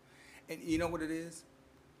 and you know what it is.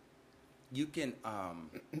 You can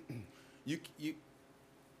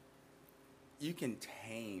you can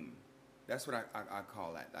tame. That's what I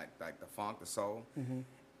call that. Like the funk, the soul.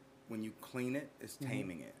 When you clean it, it's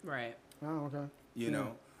taming it. Right. Oh, okay. You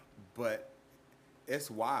know, but it's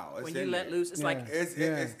wild. It's When you in let there. loose, it's Yeah. like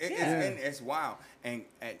It's wild, and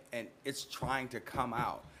it's trying to come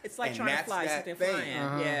out. it's like And trying to that's fly that something thing. flying.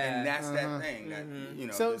 Uh-huh. Yeah. And that's that thing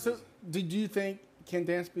that So, this so is- did you think can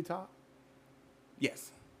dance be taught?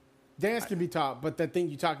 yes. Dance can be taught, but that thing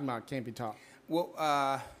you're talking about can't be taught.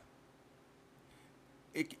 Well,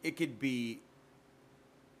 it could be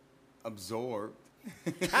absorbed.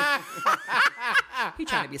 He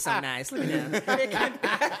trying to be so nice. Look at him.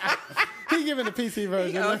 He giving the PC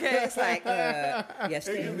version. Okay, it's like yes,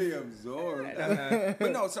 It can Steve. be absorbed.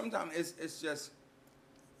 But no, sometimes it's just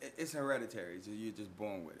it's hereditary. You're just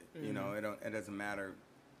born with it. You know, it doesn't matter.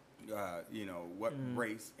 What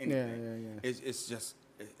race, anything. yeah. It's just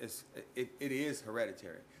it is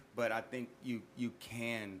hereditary. But I think you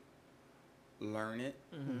can learn it.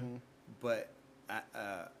 But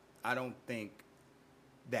I don't think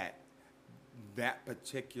that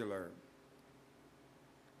particular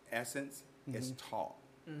essence is taught.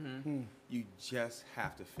 You just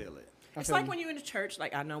have to feel it. It's like when you're in the church.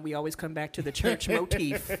 Like I know we always come back to the church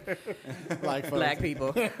motif, Like black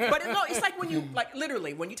people. But it's like when you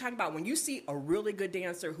literally when you talk about when you see a really good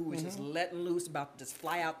dancer who is just letting loose, about to just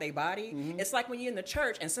fly out their body. It's like when you're in the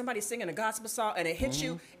church and somebody's singing a gospel song and it hits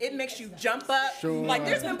you, it makes you jump up. Sure. Like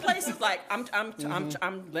there's been places like I'm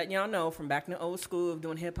letting y'all know from back in the old school of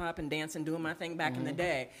doing hip hop and dancing, doing my thing back in the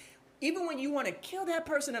day. Even when you want to kill that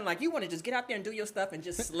person and like you want to just get out there and do your stuff and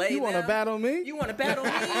just slay them. You want to battle me? You want to battle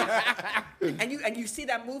me? and you see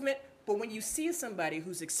that movement, but when you see somebody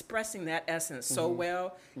who's expressing that essence so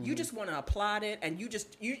well, you just want to applaud it, and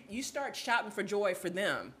you start shouting for joy for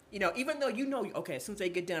them. You know, even though you know, okay, as soon as they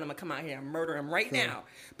get done, I'm gonna come out here and murder them right now.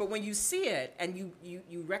 But when you see it and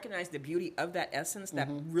you recognize the beauty of that essence, that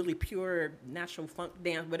really pure natural funk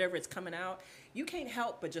dance, whatever it's coming out, you can't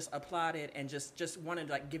help but just applaud it and just want to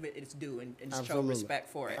like give it its due and just show Absolutely. respect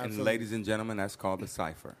for it. And ladies and gentlemen, that's called the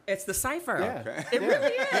cipher. It's the cipher. Yeah. It really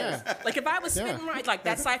is. Yeah. Like if I was spitting right, like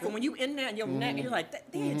that cipher, when you in there and your neck, you're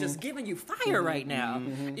like, they're just giving you fire right now.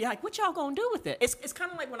 You're like, what y'all gonna do with it? It's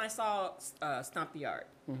kind of like when I saw Stomp the Art.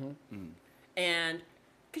 And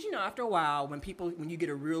because after a while, when you get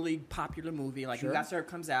a really popular movie, like You Got Served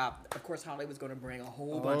comes out, of course Hollywood's going to bring a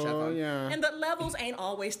whole bunch of them, yeah. and the levels ain't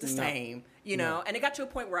always the same, you know. And it got to a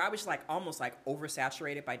point where I was like almost like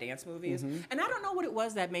oversaturated by dance movies, and I don't know what it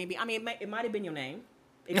was that maybe. I mean, it might have been Your Name.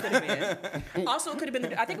 It could have been. Also, it could have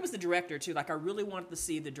been. I think it was the director too. Like I really wanted to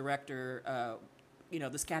see the director.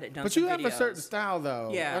 This cat had done. But some you have a videos. certain style,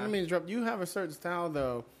 though. Yeah. I don't mean to interrupt. You have a certain style,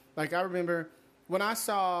 though. Like I remember when I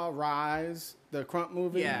saw Rise, the Crump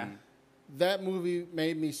movie. Yeah. that movie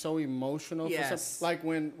made me so emotional. Yes. Like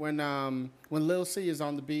when Lil C is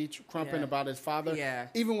on the beach crumping Yeah. about his father. Yeah.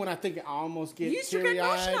 Even when I think I almost get You used to get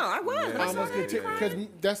teary-eyed. emotional. I was. Yeah. When I I saw almost that, get I because cried.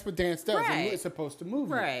 that's what dance does. Right. It's supposed to move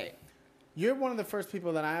you. Right. You're one of the first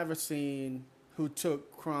people that I ever seen who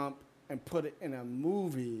took Crump and put it in a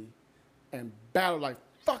movie and battled like,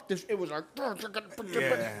 fuck this. It was like,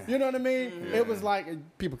 Yeah. you know what I mean? It was like,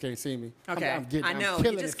 people can't see me. Okay. I'm I know.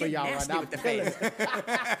 killing You just it for get y'all right nasty now. with the I'm killing face.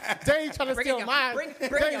 it. They ain't trying to steal my, Bring they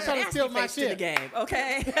your ain't trying to nasty steal my face to the shit. game,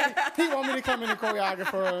 okay? He want me to come in a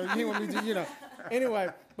choreographer. He want me to, Anyway,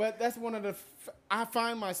 but that's one of the. I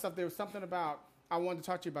find myself. There was something about. I wanted to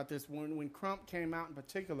talk to you about this when Crump came out in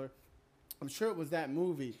particular. I'm sure it was that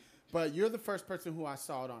movie, but you're the first person who I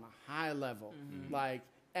saw it on a high level, like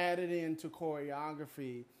added into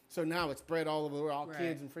choreography. So now it's spread all over. We're all Right.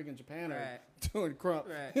 kids in freaking Japan are Right. doing Crump.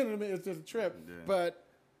 Right. You know what I mean? It's just a trip. Yeah. But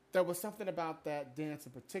there was something about that dance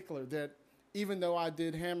in particular that even though I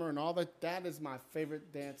did Hammer and all that is my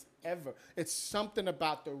favorite dance ever. It's something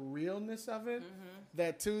about the realness of it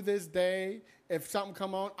that to this day, if something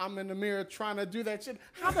come on, I'm in the mirror trying to do that shit.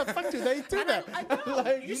 How the fuck do they do that? I know.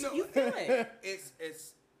 Like, you feel it.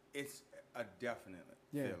 It's a definite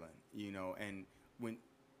Yeah. feeling, and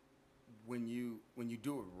when you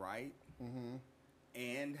do it right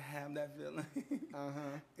and have that feeling,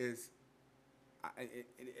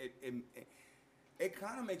 it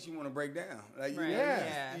kind of makes you want to break down. Like Right.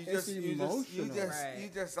 Yeah. you It's just emotional. Right. you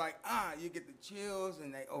just like you get the chills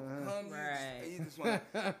and they overcome you. Right. You just want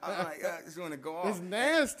to. I'm like I just want to go off. it's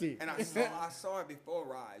nasty. And I saw it before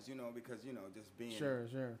Rise, because just being Sure.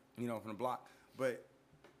 from the block. But,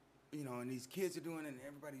 and these kids are doing it and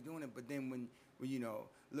everybody doing it. But then when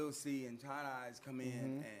Lil C and Tight Eyes come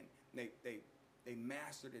in and they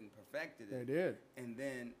mastered it and perfected it. They did. And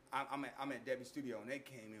then I'm at Debbie's studio and they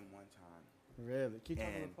came in one time. Really? Keep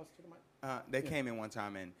talking a little And- closer to the mic. They came in one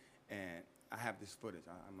time and I have this footage.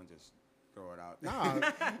 I'm going to just throw it out.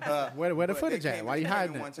 Nah, where the But they footage at? came- Why they you came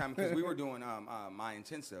hiding in it? one time because we were doing my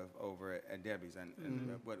intensive over at Debbie's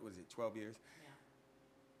and what was it, 12 years?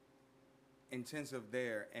 Intensive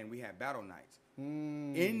there, and we had battle nights.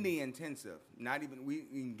 In the intensive, not even we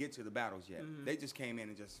didn't get to the battles yet. They just came in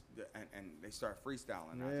and and they started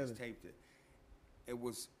freestyling. I just Really? taped it. It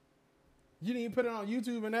was. You didn't even put it on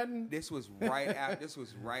YouTube or nothing? This was right after. This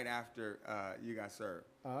was right after You Got Served.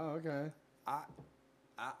 Oh, okay. I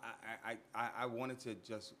wanted to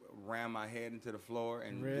just ram my head into the floor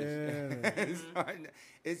and Really?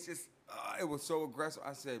 it's just it was so aggressive.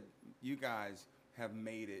 I said, you guys have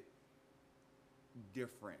made it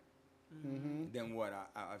different than what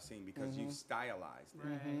I've seen because you've stylized it,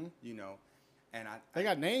 Right. and They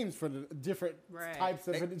got names for the different Right. types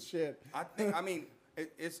of it and shit. I mean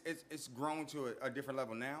it's grown to a different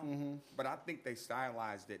level now, but I think they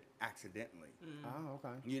stylized it accidentally. Oh,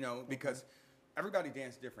 okay. Because everybody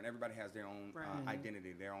dances different. Everybody has their own Right.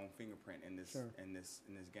 identity, their own fingerprint in this Sure. in this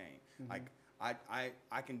game. Like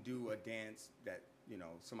I can do a dance that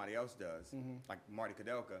somebody else does, like Marty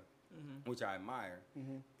Kudelka, which I admire,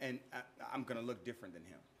 and I'm gonna look different than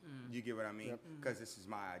him. You get what I mean? Because this is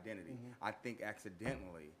my identity. I think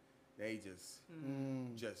accidentally they just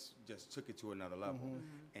took it to another level.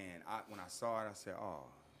 And when I saw it, I said, oh.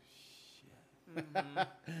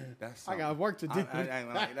 That's I got work to do. I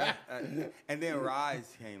like that. And then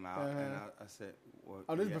Rise came out, and I said, well,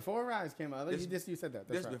 Oh, this yeah. before Rise came out. This- You said that.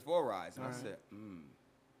 That's This right. before Rise, and All I right. said,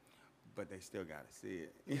 but they still got to see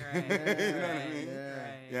it. Right.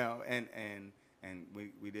 You know what I mean? Right. And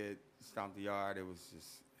we did Stomp the Yard. It was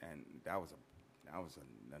just, and that was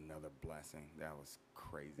another blessing. That was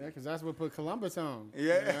crazy. Yeah, because that's what put Columbus on.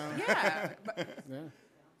 Yeah. Yeah. But, Yeah.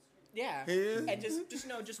 yeah. He is. And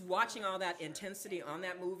just watching all that intensity on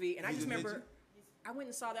that movie, and I He just just hit remember I went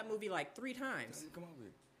and saw that movie like 3 times. Come over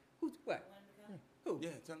here. Who? What? Who? Yeah,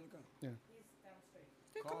 tell him to come. Yeah.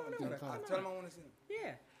 Yeah, come Call on him. over. Call Come him. Tell on. him I want to see him.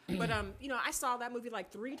 Yeah. But I saw that movie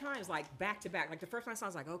like 3 times, like back to back. Like the first time I saw it, I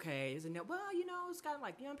was like, okay, isn't it? Well, it's got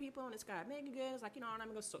like young people and it's got Megan Good. It's like, I'm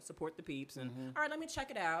gonna go support the peeps and all right, let me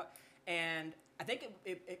check it out. And I think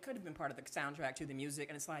it could have been part of the soundtrack to the music.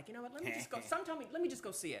 And it's like, you know what? Let me just go. Someone told me, let me just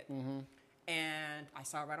go see it. And I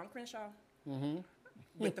saw it right on Crenshaw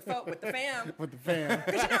with the fam. With the fam.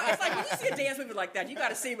 Because it's like when you see a dance movie like that, you got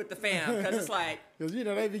to see it with the fam because it's like. Because,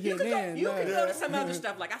 they be You getting can in. go, go to some other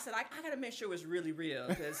stuff. Like I said, I got to make sure it's really real.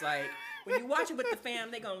 Because, like, when you watch it with the fam,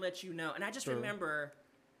 they're going to let you know. And I just remember,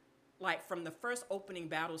 like, from the first opening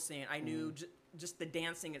battle scene, I knew just the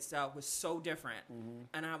dancing itself was so different.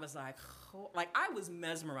 And I was like, I was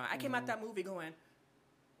mesmerized. I came out that movie going,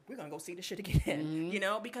 we're gonna go see this shit again. Mm-hmm. You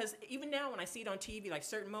know, because even now when I see it on TV, like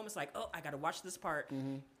certain moments, like, oh, I gotta watch this part.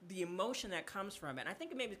 Mm-hmm. The emotion that comes from it, and I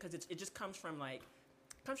think it maybe because it just comes from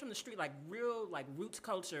the street, like real like roots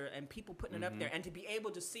culture and people putting it up there, and to be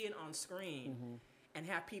able to see it on screen and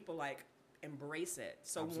have people like embrace it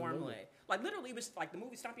so warmly. Like literally, it was like the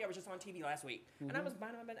movie Stomp Yard was just on TV last week, and I was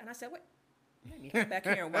behind my bed, and I said, "What? Let me come back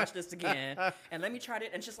here and watch this again, and let me try it."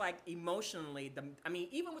 And it's just like emotionally,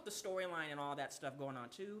 even with the storyline and all that stuff going on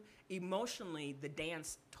too, emotionally, the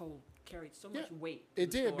dance carried so much weight. to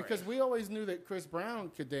It the did, story. because we always knew that Chris Brown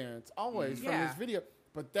could dance, always, from Yeah. his video.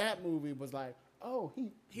 But that movie was like, oh,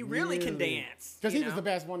 He really can dance, Because you he was know? the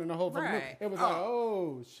best one in the whole fucking movie. Right. It was like,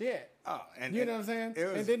 oh, shit. Oh, and You know what I'm saying? It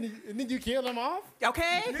was, And then you kill him off?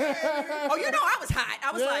 Okay. Oh, you know, I was hot.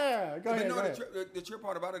 I was like, Yeah, go But ahead. no, go the, ahead. the trip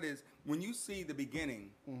part about it is when you see the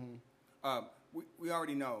beginning, we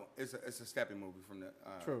already know it's a stepping movie from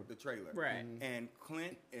True. the trailer. Right. And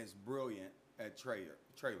Clint is brilliant at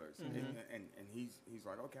trailers, and he's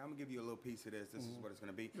like, okay, I'm gonna give you a little piece of this. This is what it's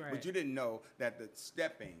gonna be. Right. But you didn't know that the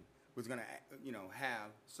stepping was gonna,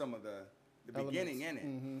 have some of the beginning in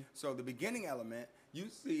it. So the beginning element, you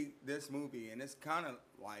see this movie, and it's kind of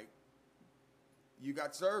like you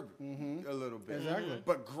got served a little bit, Exactly.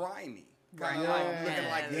 but grimy. Kind Right. of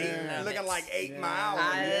like Yeah. looking like 8 Mile.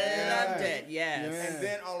 I Yeah. loved it. Yes. Yeah. And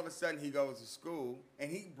then all of a sudden he goes to school and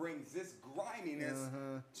he brings this griminess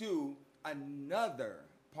to another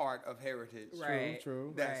part of heritage. Right.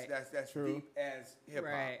 True. That's True. deep as hip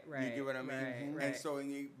hop. Right, You right, get what I mean? right, And right. so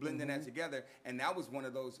you blending that together, and that was one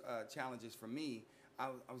of those challenges for me. I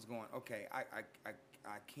was going, okay, I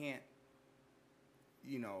can't,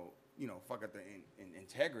 fuck up the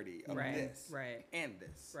integrity of Right, this, right. and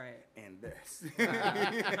this, Right. and this.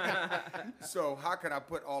 So how can I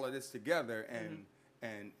put all of this together and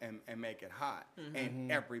make it hot, and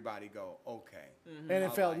everybody go okay, And it I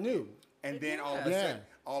felt like new. and then all of a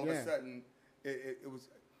Yeah. sudden, Yeah. it was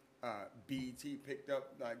BET picked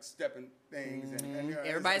up like stepping things, and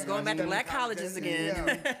Everybody's going back to black colleges again.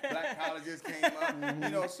 Yeah, black colleges came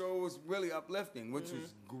up, so it was really uplifting, which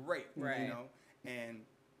was great, Right. and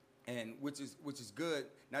which is good,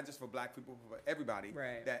 not just for black people, but for everybody.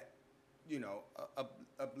 Right. That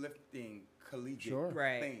uplifting collegiate Sure.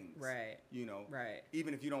 Right, things. right, right.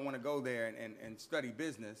 Even if you don't want to go there and study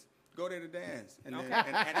business, go there to dance and Okay.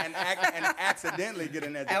 then, and accidentally get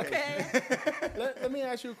an education. Okay. Let me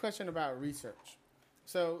ask you a question about research.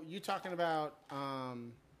 So you talking about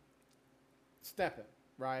stepping,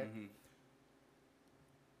 right?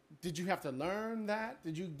 Did you have to learn that?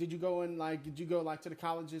 Did you go to the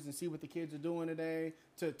colleges and see what the kids are doing today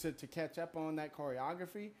to catch up on that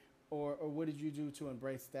choreography, or what did you do to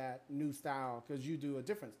embrace that new style? Because you do a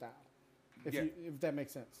different style, if that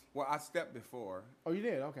makes sense. Well, I stepped before. Oh, you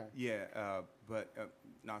did? Okay. Yeah, but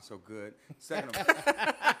not so good. Second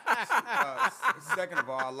of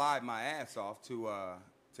all, I lied my ass off to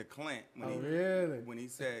Clint when he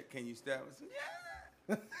said, "Can you step?" I said,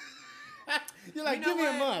 "Yeah." You're like, You know give me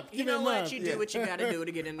a what? month. You Give me a know what? month. You do what you got to do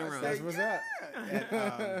to get in the room. That's what's up.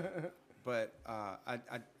 But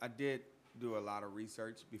I did do a lot of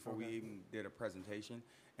research before we even did a presentation,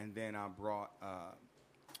 and then I brought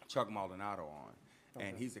Chuck Maldonado on,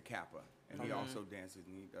 and he's a Kappa, and he also dances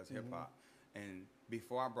and he does hip hop. And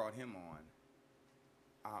before I brought him on,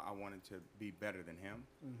 I wanted to be better than him.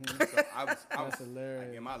 So I was hilarious.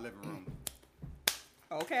 like, in my living room.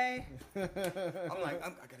 Okay. I'm like, I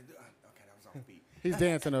gotta do. Okay, that was off beat. He's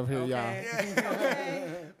dancing over here, y'all. Okay.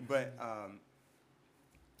 But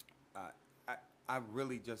I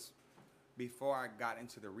really just, before I got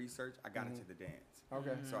into the research, I got into the dance.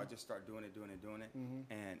 Okay. So I just started doing it,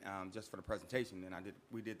 and just for the presentation. Then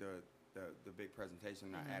we did the big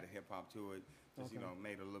presentation. I added hip hop to it, just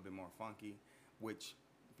made it a little bit more funky, which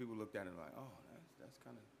people looked at it like, oh, that's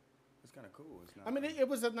kind of cool. It's not. I mean, it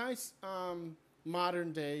was a nice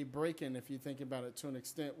modern day break-in, if you think about it, to an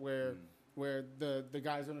extent where the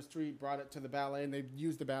guys on the street brought it to the ballet, and they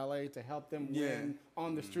used the ballet to help them win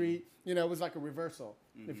on the street. It was like a reversal,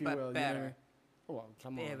 if you But will. better. You know what I mean? Oh, well,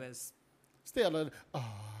 come on. It was. Still,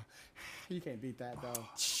 you can't beat that though.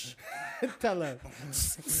 Tell her.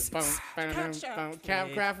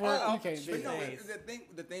 Craftwork. You can't But beat no,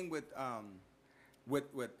 that. the thing with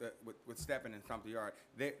stepping and Stomp the Yard,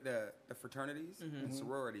 the fraternities and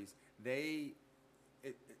sororities,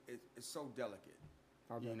 it's so delicate.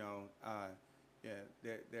 Okay.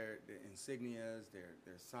 Their insignias,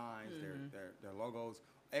 their signs, their logos,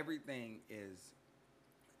 everything is.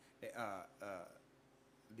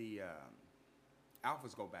 The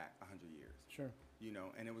Alphas go back 100 years. Sure.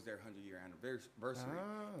 And it was their 100-year anniversary,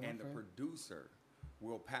 and the producer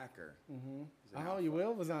Will Packer. Mm-hmm. He's an Oh, alpha. you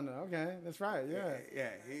Will was on there. Okay, that's right. Yeah.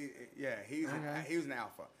 Yeah, he was an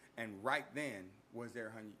alpha, and right then was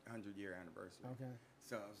their 100-year anniversary. Okay.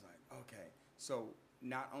 So I was like, okay. So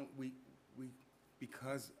not only we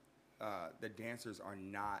because the dancers are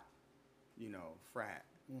not, frat.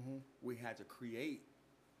 Mm-hmm. We had to create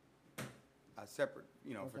a separate,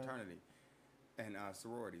 Okay. fraternity and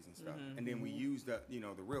sororities and stuff, and then we used the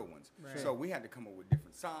real ones. Right. So we had to come up with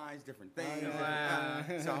different signs, different things. Wow.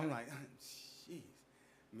 So I'm like, jeez,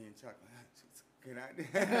 me and Chuck. Can I?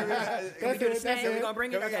 That's do the it. snake. That's We're it. gonna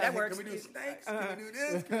bring it. Okay, that works. Can we do snakes? Can we do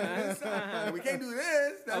this? Can we do this? We can't do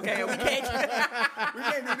this. That's Okay, we can't. we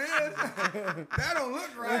can't do this. That don't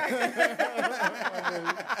look right.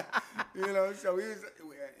 So we was,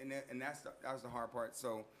 and that was the hard part.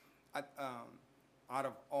 So, out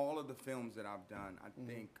of all of the films that I've done, I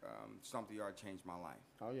think Stomp the Yard changed my life.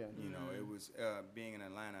 Oh yeah. It was being in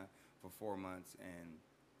Atlanta for 4 months, and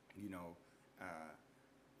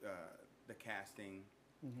the casting,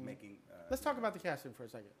 making. Let's talk about the casting for a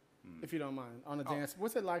second, if you don't mind. On a dance,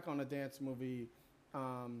 what's it like on a dance movie?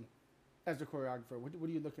 As the choreographer, what are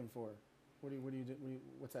you looking for? What do you do?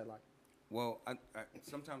 What's that like? Well, I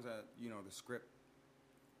sometimes the script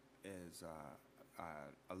is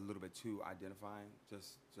a little bit too identifying,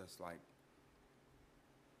 just like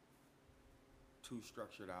too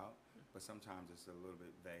structured out. But sometimes it's a little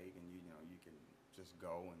bit vague, and you can just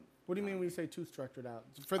go and. What do you mean when you say too structured out?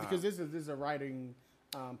 Because this is a writing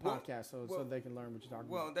podcast, so they can learn what you're talking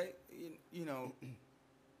about. Well,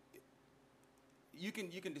 you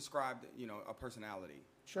can describe a personality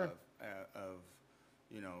Sure. of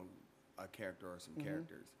a character or some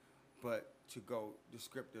characters, but to go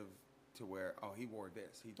descriptive to where he wore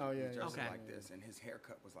this, he dressed Okay. like this, and his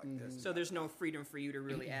haircut was like this. So there's no freedom for you to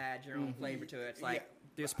really add your own flavor to it. It's like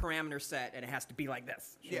there's parameters set, and it has to be like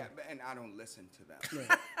this. Yeah, and I don't listen to them.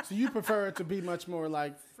 Yeah. So you prefer it to be much more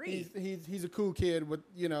like Free. he's a cool kid with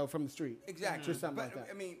from the street. Exactly. Just something But like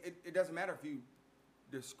that. I mean, it doesn't matter if you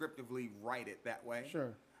descriptively write it that way.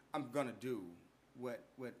 Sure. I'm gonna do what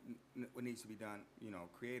needs to be done,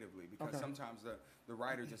 creatively, because Okay. sometimes the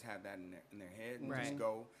writer just have that in their head and Right. just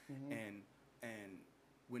go and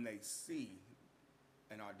when they see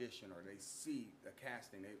an audition or they see the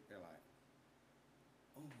casting, they're like,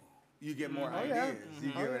 oh, you get more yeah. ideas.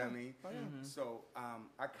 You get what I mean? Oh, yeah. So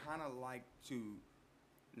I kind of like to,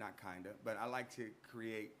 not kind of, but I like to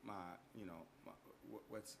create my,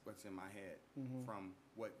 what's in my head from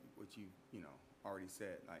what you already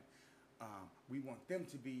said. Like, we want them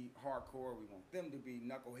to be hardcore. We want them to be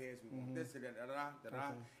knuckleheads. We want this, da da da da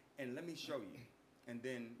da. And let me show you. And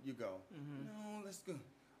then you go, no, let's go.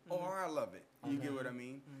 Or I love it. You get what I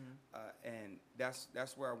mean? And that's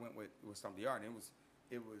where I went with Stomp the Yard. And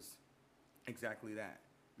it was exactly that,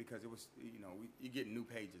 because it was you get new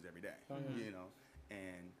pages every day.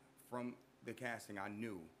 And from the casting, I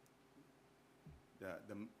knew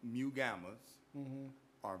the Mu Gammas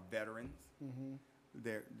are veterans.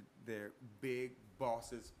 They're big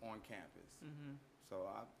bosses on campus. So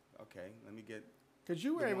let me get. Because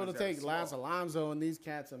you were the able to ones that take are Lance small. Alonso and these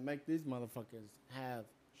cats and make these motherfuckers have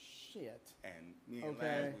shit. And me and Okay.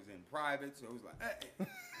 Lance was in private, so it was like, hey.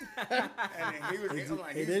 And then he was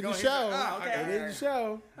like, He he's did the going, he's show. like, oh, okay. He did the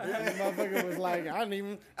show. And the motherfucker was like, I didn't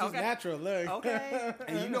even, just Okay. natural look. Okay.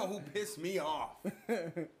 And you know who pissed me off?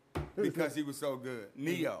 Because he was so good.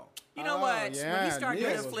 Neo. You know Oh, what? When yeah, you start Neo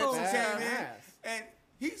doing was flips and bad. stuff, Came in, Ass. and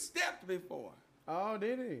he stepped before. Oh,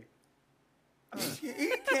 did he?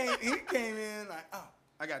 He came in like, oh,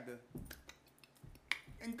 I got the,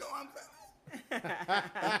 and go. I'm like,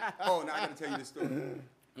 oh, now I got to tell you this story.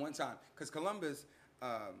 One time, because Columbus,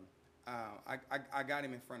 I got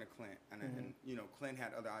him in front of Clint, and Clint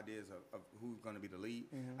had other ideas of who's going to be the lead.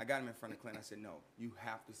 I got him in front of Clint. I said, no, you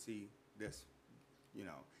have to see this,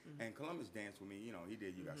 And Columbus danced with me. He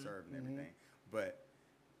did You Got Served and everything, but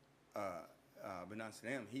none to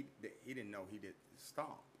them, he didn't know he did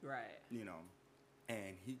Stomp. right?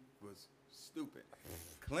 And he was stupid.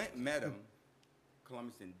 Clint met him.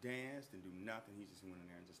 Columbus didn't dance, didn't do nothing. He just went in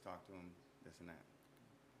there and just talked to him, this and that.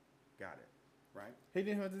 Got it, right? He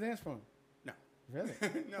didn't have to dance for him. No. Really?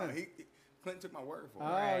 No, Clint took my word for it.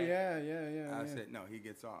 Oh, Right. yeah. I said, no, he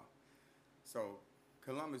gets off. So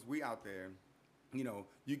Columbus, we out there,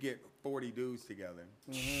 you get 40 dudes together.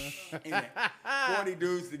 40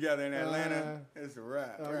 dudes together in Atlanta, it's a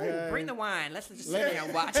wrap. Right? Okay. Bring the wine. Let's just sit Let- there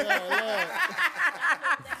and watch.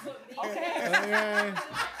 Okay.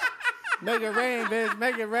 Make it rain, bitch.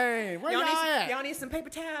 Make it rain. Where y'all at? Y'all need some paper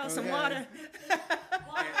towels, some Okay. water.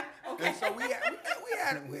 And so we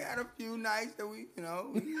had a few nights that we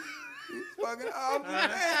He's fucking up,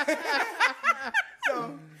 man.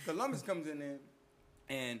 So Columbus comes in there,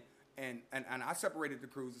 and I separated the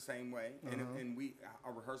crews the same way, and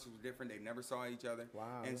our rehearsals were different. They never saw each other.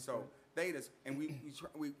 Wow, And that's so good. they just we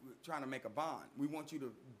trying to make a bond. We want you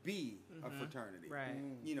to be a fraternity, Right.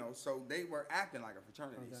 You know. So they were acting like a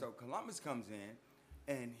fraternity. Okay. So Columbus comes in,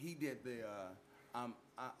 and he did the I'm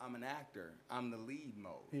an actor. I'm the lead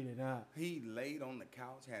mode. He did not. He laid on the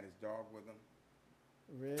couch, had his dog with him.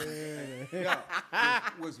 Really? No,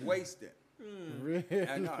 was wasted. Really?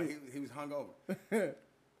 And no, he was hungover.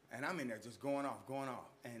 And I'm in there just going off.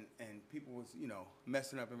 And people was,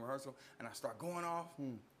 messing up in rehearsal. And I start going off.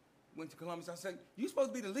 Went to Columbus. I said, you supposed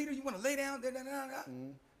to be the leader? You want to lay down?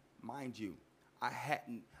 Mind you, I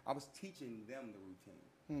was teaching them the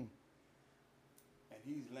routine. And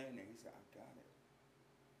he's laying there. He said, I got it.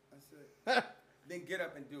 I said, then get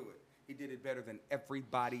up and do it. He did it better than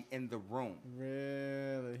everybody in the room.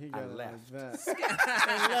 Really? He got it left. like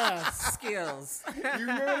that. Skills. You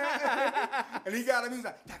remember that? And he got him. He was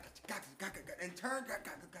like, and turned,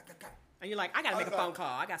 And you're like, I gotta make a phone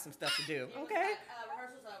call. I got some stuff to do. It was Okay. like,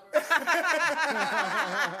 rehearsal's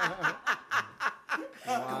over.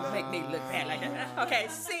 Don't make me look bad like that. Okay,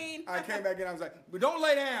 scene. I came back in. I was like, but don't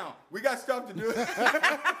lay down. We got stuff to do.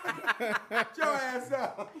 Get your ass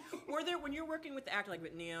up. Were there, when you're working with the actor, like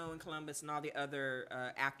with Neo and Columbus and all the other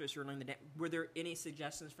actors who are learning the dance, were there any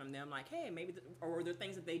suggestions from them, like, hey, maybe, or were there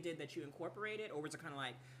things that they did that you incorporated, or was it kind of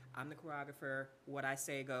like, I'm the choreographer, what I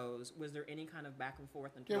say goes? Was there any kind of back and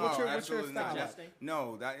forth in Yeah, terms what's of your absolutely style? not. Adjusting?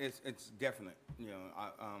 No, it's definite.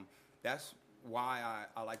 That's why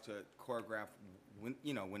I like to choreograph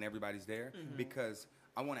when everybody's there, because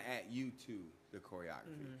I want to add you to the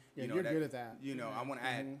choreography. Yeah, you're good at that. I want to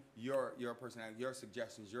add your personality, your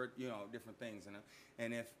suggestions, your different things,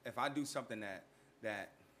 and if I do something that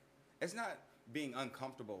it's not being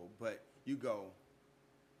uncomfortable, but you go,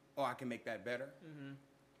 oh, I can make that better.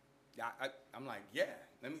 I'm like, yeah.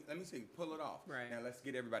 Let me see, pull it off. Right. Now let's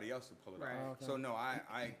get everybody else to pull it Right. off. Okay. So no,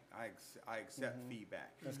 I accept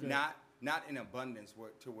feedback. That's good. Not in abundance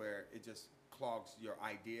to where it just clogs your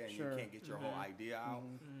idea and Sure. you can't get your whole idea out.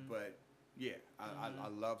 But yeah, I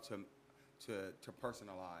love to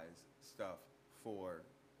personalize stuff for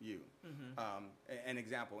you. An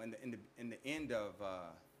example in the end of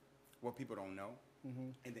what people don't know.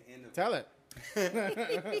 In the end of Tell it.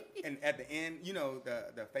 and at the end,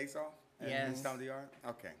 the face off. Yes. Stomp the yard.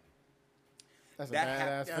 Okay. That's a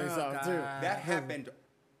That badass face off, too. God. That happened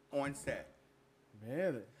on set.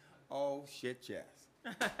 Really? Oh shit, yes.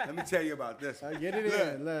 Let me tell you about this. I get it Look,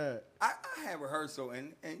 in. Look. I had rehearsal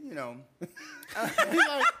and He's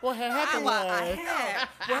like, what had happened What was.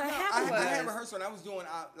 I had rehearsal and I was doing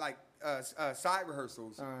side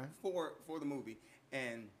rehearsals Uh-huh. for the movie.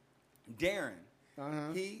 And Darren,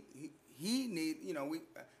 Uh-huh. he need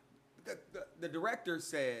the director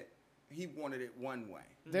said he wanted it one way.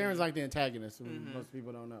 Darren's like the antagonist, who most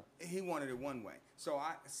people don't know. He wanted it one way. So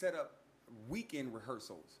I set up weekend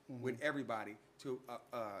rehearsals with everybody to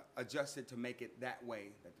adjust it to make it that way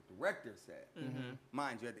that the director said.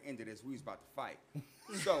 Mind you, at the end of this, we was about to fight.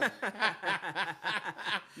 So,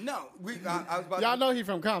 no, I was about Y'all to... know he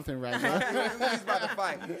from Compton, right? we was about to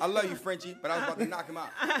fight. I love you, Frenchie, but I was about to knock him out.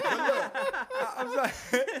 But look, I was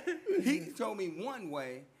like, he told me one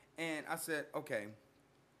way, and I said, okay,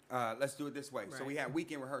 let's do it this way. So we had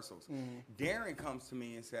weekend rehearsals. Darren comes to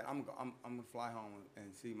me and said, I'm gonna fly home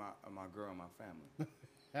and see my girl and my family.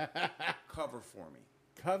 Cover for me.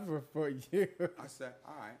 Cover for you. I said,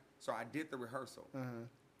 all right. So I did the rehearsal.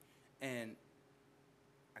 And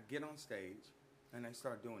I get on stage, and I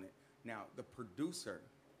start doing it. Now, the producer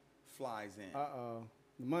flies in. Uh-oh.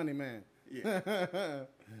 The money man. Yeah.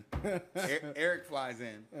 Eric flies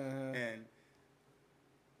in, and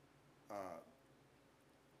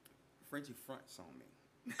Frenchie fronts on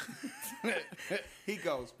me. He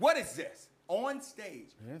goes, what is this? On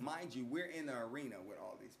stage. Yeah. Mind you, we're in the arena with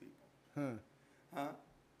all these people. Huh?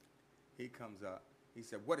 He comes up. He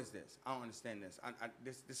said, what is this? I don't understand this.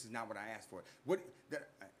 This is not what I asked for.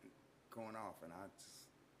 Going off, and I just,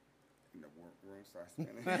 the room starts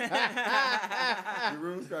spinning. The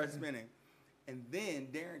room starts spinning. And then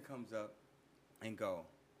Darren comes up and go,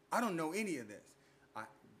 I don't know any of this.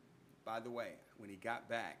 By the way, when he got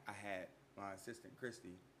back, I had my assistant,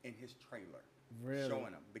 Christy, in his trailer. Really? Showing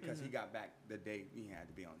him. Because he got back the day he had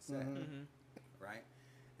to be on set. Right?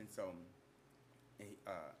 And so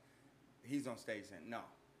he's on stage saying, no,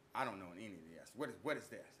 I don't know any of this. What is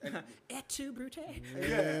this? And, Et tu, Brute?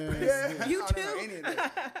 yeah. You I don't know too? any of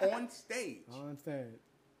this. On stage. On stage.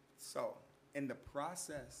 So, in the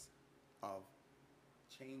process of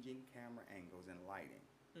changing camera angles and lighting,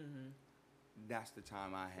 that's the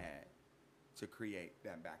time I had to create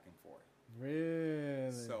that back and forth.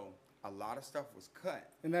 Really? So a lot of stuff was cut.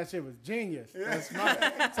 And that shit was genius. That's smart.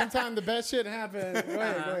 Sometimes the best shit happens. Go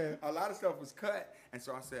ahead. A lot of stuff was cut, and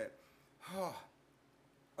so I said,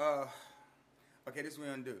 okay, this is what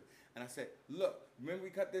we're gonna do. And I said, look, remember we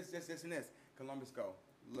cut this, and this. Columbus go,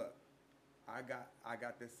 look, I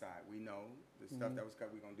got this side. We know the stuff that was cut.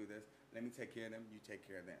 We're gonna do this. Let me take care of them. You take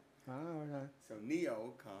care of them. Oh, okay. So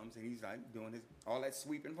Neo comes and he's like doing all that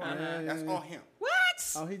sweeping part. Yeah, That's yeah. all him. What?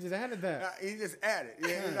 Oh, he just added that. He just added.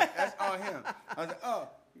 Yeah, he's like, that's all him. I was like, oh,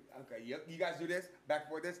 okay. Yep. You guys do this back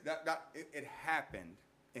for this. It happened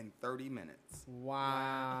in 30 minutes.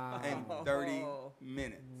 Wow. In 30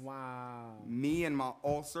 minutes. Wow. Me and my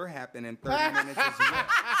ulcer happened in 30 minutes as well.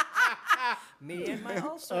 Me and my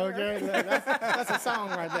ulcer. Okay, that's a song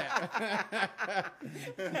right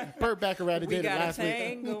there. Burt Bacharach We did it got a last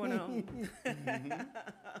thing week. going on.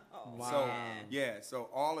 Wow. So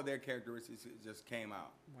all of their characteristics just came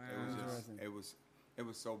out. Wow. Interesting. It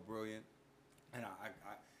was so brilliant, and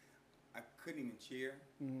I couldn't even cheer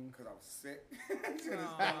because I was sick. To the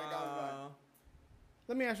stomach, I was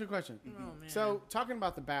Let me ask you a question. Oh, man. So, talking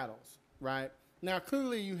about the battles, right? Now,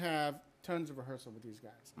 clearly you have tons of rehearsal with these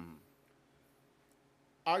guys.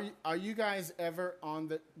 Are you guys ever on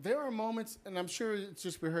the... There are moments, and I'm sure it's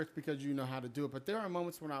just rehearsed because you know how to do it, but there are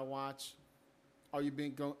moments when I watch Are You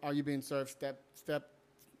Being Served, Step...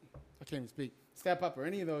 I can't even speak. Step Up or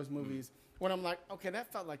any of those movies when I'm like, okay,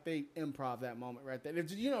 that felt like they improv that moment right there.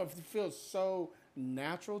 If it feels so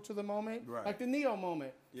natural to the moment. Right. Like the Neo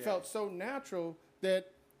moment felt so natural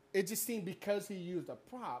that it just seemed because he used a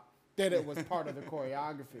prop that it was part of the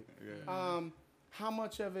choreography. How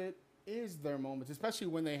much of it is their moments, especially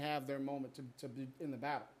when they have their moment to be in the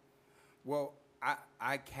battle? Well,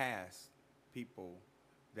 I cast people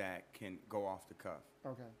that can go off the cuff.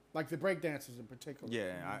 Okay. Like the breakdancers in particular.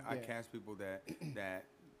 Yeah, I cast people that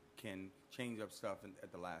can change up stuff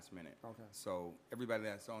at the last minute. Okay. So everybody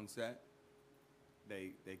that's on set,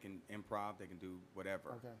 they can improv, they can do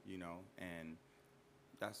whatever, Okay. and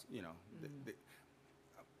that's,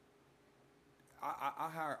 I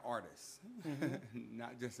hire artists,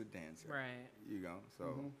 not just a dancer. Right.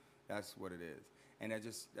 So that's what it is. And that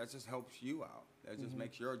just helps you out. That just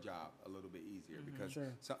makes your job a little bit easier because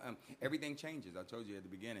everything changes. I told you at the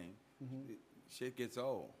beginning, shit gets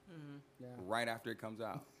old right after it comes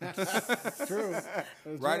out. It's true.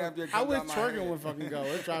 Right after it I comes wish out my twerking head. would fucking go.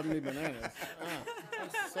 It's driving me bananas. I'm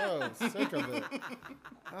so sick of it.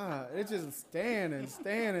 It's just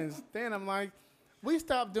stand. I'm like, we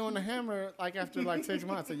stopped doing the hammer like after like 6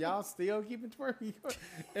 months. So y'all still keeping twerking?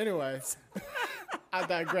 Anyway, I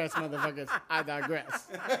digress, motherfuckers. I digress.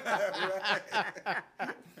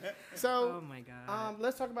 So, Oh my God.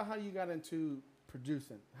 let's talk about how you got into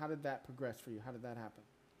producing. How did that progress for you? How did that happen?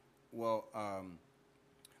 Well,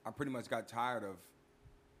 I pretty much got tired of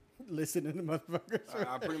Listening to motherfuckers.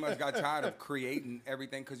 I pretty much got tired of creating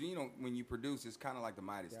everything because when you produce, it's kind of like the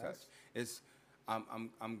Midas touch. It's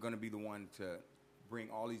I'm gonna be the one to bring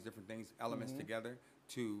all these different things, elements together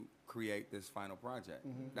to create this final project.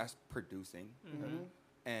 That's producing,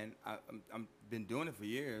 and I'm been doing it for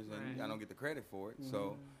years, and I don't get the credit for it.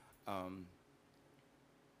 So,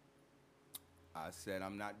 I said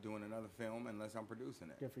I'm not doing another film unless I'm producing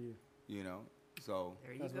it. Good for you. So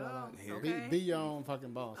There you That's what I go. like. Here. Okay. Be your own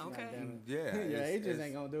fucking boss. Okay. Goddamn it. yeah, Your it's- agents it's-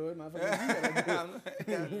 ain't gonna do it, motherfucker. You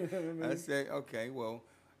gotta do it. I say, okay, well,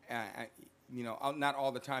 not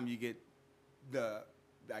all the time you get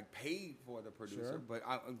paid for the producer, Sure. but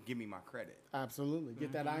give me my credit. Absolutely.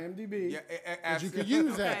 Get that IMDb. Yeah, But you could absolutely.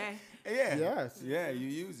 use that. Okay. Yeah. Yes. Yeah, you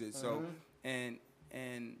use it. So, and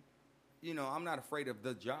I'm not afraid of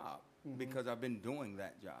the job because I've been doing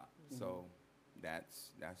that job. So that's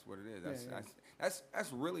what it is.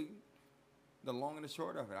 That's really the long and the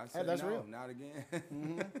short of it. I said that's no, real. not again.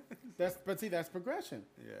 That's progression.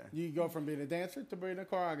 Yeah. You go from being a dancer to being a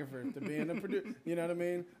choreographer to being a producer. You know what I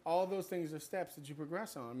mean? All those things are steps that you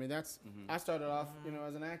progress on. I mean, I started off,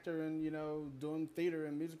 as an actor and, doing theater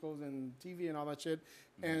and musicals and TV and all that shit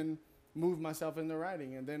and moved myself into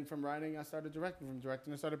writing. And then from writing, I started directing. From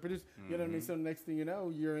directing, I started producing. You know what I mean? So the next thing you know,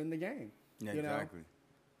 you're in the game. Yeah, you know? exactly.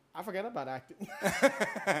 I forgot about acting.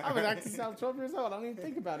 I was acting since I was 12 years old. I don't even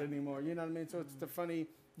think about it anymore. You know what I mean? So it's the funny,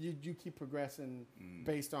 you keep progressing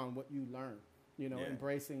based on what you learn.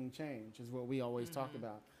 Embracing change is what we always talk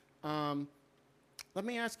about. Let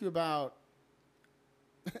me ask you about,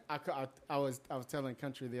 I was telling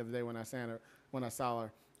Country the other day when I saw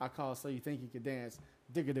her, I called So You Think You Could Dance,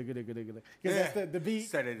 digga digga digga digga. Because that's the beat.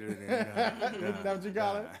 Set it. That's what you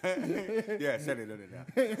call it? Yeah, set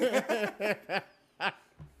it.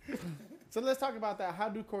 So let's talk about that. How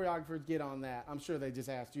do choreographers get on that? I'm sure they just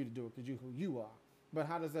asked you to do it because who you are. But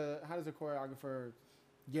how does a choreographer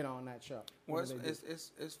get on that show? Well, What do they do?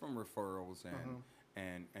 it's from referrals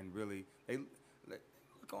and really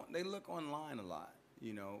they look online a lot,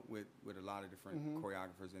 you know, with a lot of different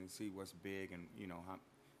choreographers and see what's big and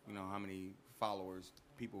how many followers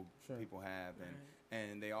people have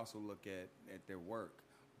and they also look at their work,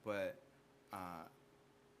 but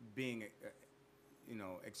being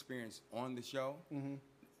experienced on the show,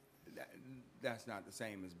 that's not the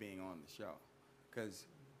same as being on the show, because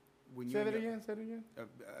when Say that again.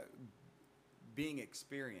 being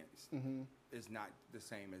experienced is not the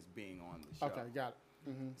same as being on the show. Okay, got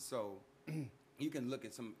it. So you can look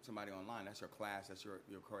at somebody online. That's your class. That's your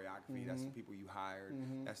choreography. That's the people you hired.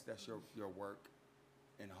 That's your work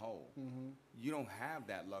in whole. You don't have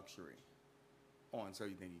that luxury on So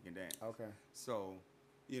You Think You Can Dance. Okay. So,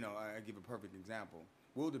 I give a perfect example.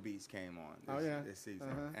 Wildebeest came on this season,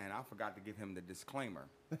 and I forgot to give him the disclaimer.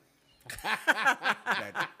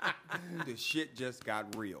 That the shit just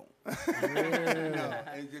got real.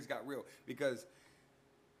 It just got real because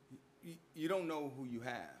you don't know who you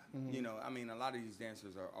have. I mean, a lot of these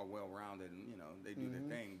dancers are well-rounded and, they do their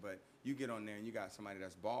thing, but you get on there and you got somebody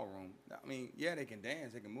that's ballroom. I mean, yeah, they can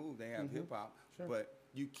dance, they can move, they have hip-hop, but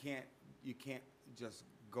you can't just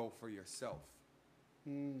go for yourself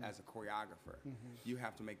as a choreographer. You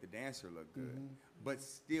have to make the dancer look good, but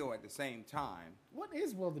still at the same time. What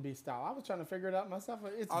is wildebeest style? I was trying to figure it out myself.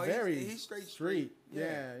 It's He's straight street.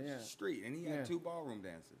 Yeah. Street, and he had 2 ballroom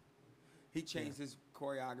dancers. He changed his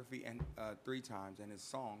choreography and 3 times and his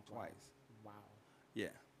song twice. Wow. Yeah,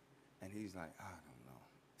 and he's like, I don't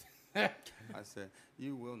know. I said,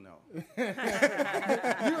 you will know. You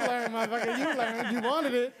learned, motherfucker. You learned. You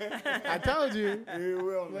wanted it. I told you. You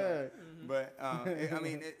will know. Yeah. But I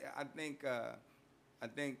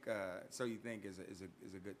think So You Think is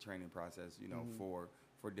a good training process, for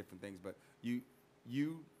different things. But you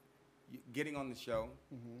getting on the show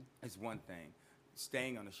is one thing.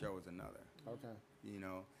 Staying on the show is another. Okay.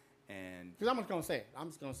 And Because I'm just going to say it.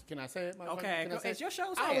 Can I say it, motherfucker? Okay, Can I say it's it? your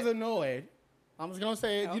show, say I was it. annoyed. I'm just going to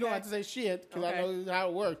say it. You don't Okay. have to say shit because I Okay. know how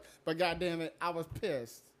it works. But goddamn it, I was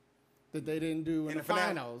pissed that they didn't do in the finale?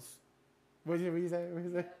 finals. What did you say?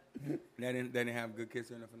 they didn't have good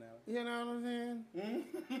kisser in the finale. You know what I'm saying?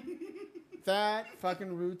 That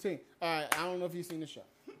fucking routine. All right, I don't know if you've seen the show.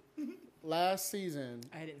 Last season,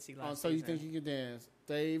 I didn't see on last So season. You Think You Can Dance,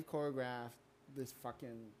 Dave choreographed this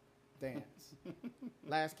fucking dance.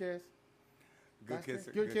 Last Kiss? Good Last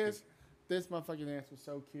kisser. Good Kiss. This motherfucking dance was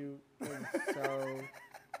so cute. It was so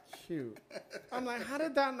cute. I'm like, how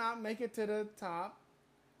did that not make it to the top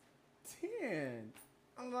 10?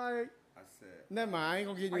 I'm like, I said. never mind, I ain't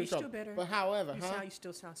gonna get you Are in you still trouble. bitter? But however, You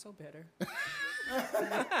still sound so bitter.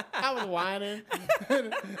 I was whining.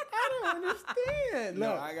 I don't understand.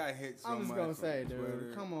 No, Look, I got hit so I'm just much gonna on say, dude,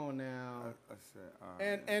 Twitter. come on now. I said, all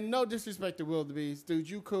right. And no disrespect to Wildebeest, dude,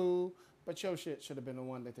 you cool, but your shit should have been the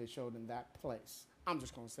one that they showed in that place. I'm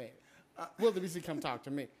just gonna say it. Wildebeest should come talk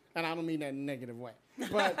to me, and I don't mean that in a negative way.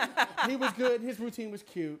 But he was good. His routine was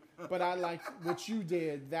cute. But I liked what you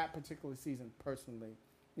did that particular season personally.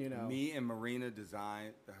 Me and Marina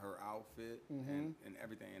designed her outfit Mm-hmm. and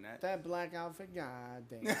everything in that. That black outfit,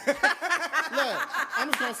 goddamn. Look, I'm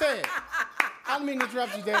just gonna say it. I don't mean to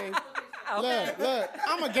interrupt you, Dave. Look,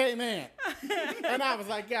 I'm a gay man, and I was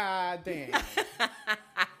like, God damn.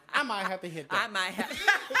 I might have to hit that. I might have.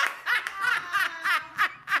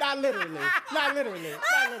 Not literally.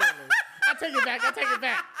 I take it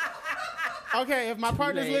back. Okay, if my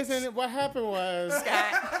partner's late. listening, what happened was,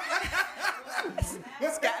 Scott,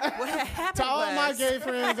 what happened to all was, my gay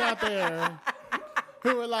friends out there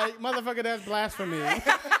who were like, motherfucker, that's blasphemy.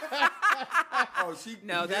 Oh, she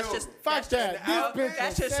No, that's killed just it. Fuck that. This bitch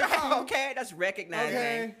That's was just sexy. okay. That's recognizing.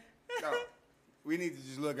 Okay. No, we need to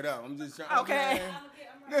just look it up. I'm just trying. Okay.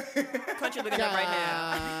 I'm right. Country looking up right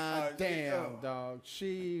now. God damn, dog.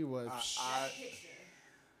 She was.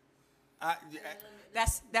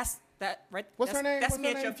 That's that right. What's her name? That's What's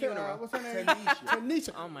me her at your name? funeral. What's her name? Tanisha. Tanisha.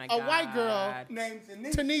 Oh my A white girl. God.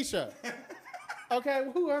 Name's Tanisha. Okay,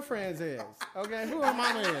 who her friends is. Okay, who her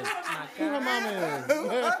mama is. Who her mama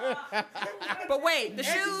is. But wait, the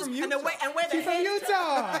she's shoes from and the way and where the She's from head-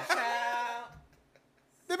 Utah. Child.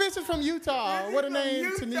 The bitch is from Utah. What her from name?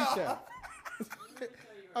 Utah. Tanisha.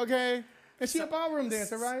 Okay. And she a ballroom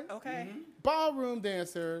dancer, right? Okay. Ballroom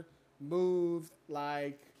dancer moved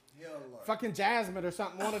like fucking Jasmine or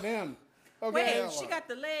something, one of them. Okay. Wait, she got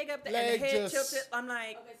the leg up there Leg and the head just- tilted. I'm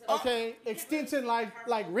like, Okay, extension like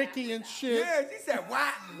Ricky and shit. Yeah, she said,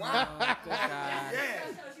 "Wow, wow." oh, good God. Yeah.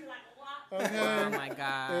 So she like, what? Okay. Oh my God.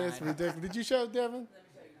 God. It's ridiculous. Did you show it, Devin?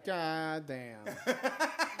 God damn.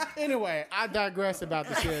 Anyway, I digress about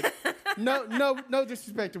the shit. No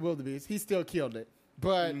disrespect to Wildebeest. He still killed it.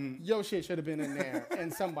 But your shit should have been in there in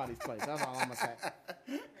somebody's place. That's all I'm gonna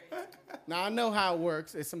say. Now I know how it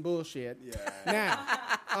works. It's some bullshit. Yeah.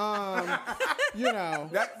 Now, you know,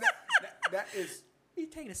 That is You're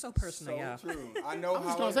taking it so personal, so yeah. true. I know I'm how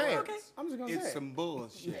just gonna say it. Okay. I'm just gonna It's say it. some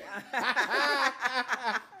bullshit.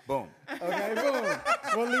 Boom. Okay, boom.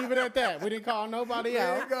 We'll leave it at that. We didn't call nobody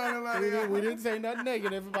out. call nobody out. We didn't say nothing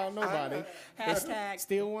negative about nobody. Hashtag.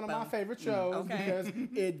 Still one of my boom. favorite shows Okay. because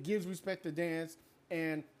it gives respect to dance.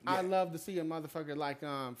 And I Yeah. love to see a motherfucker like,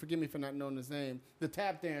 forgive me for not knowing his name, the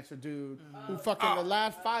tap dancer dude who fucking the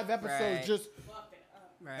last 5 episodes Right. just,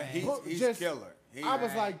 Right. He's just killer. I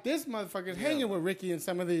was like, this motherfucker's hanging with Ricky in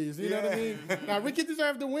some of these. You know what I mean? Now, Ricky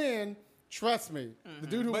deserved to win. Trust me. The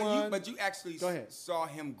dude who won. But you actually Go ahead. saw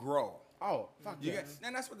him grow. Oh, fuck You yeah. get,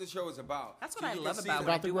 and that's what the show is about. That's what So I you can love see about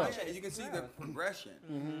when I the do watch Yeah, it. you can see the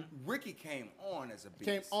progression. Ricky came on as a beast.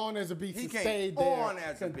 Came on as a beast He and came stayed there on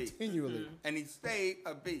as a beast. continually. And he stayed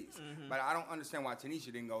a beast. But I don't understand why Tanisha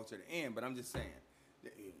didn't go to the end. But I'm just saying.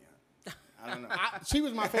 Yeah, I don't know. She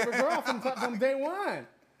was my favorite girl from day one.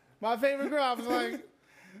 My favorite girl. I was like,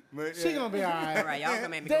 But, she yeah. gonna be all right. All right, y'all gonna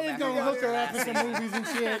make me go Dave's back gonna and watch hook her the up in last some movies and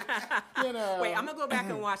shit. You know. Wait, I'm gonna go back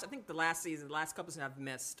and watch. I think the last season, the last couple seasons I've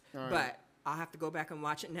missed, All right. but I'll have to go back and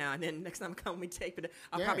watch it now. And then next time come we tape it,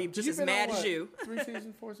 I'll Yeah. probably be just You've as been mad on as what, you. 3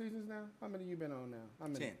 seasons, 4 seasons now? How many you been on now? How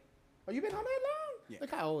many? 10. Oh, you been on that long? Yeah.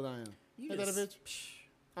 Look how old I am. You Ain't that a just- bitch?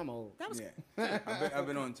 I'm old. That was Yeah. I've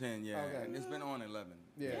been on 10, yeah. Okay. And it's been on 11.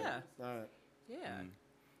 Yeah. All right. yeah.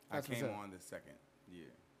 I That's what's came up. on the second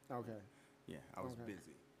year. Okay. Yeah, I was Okay.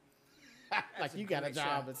 Like busy. you got a great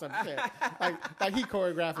job show. or some shit. Like he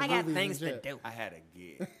choreographed I got movies things and to shit. do. I had a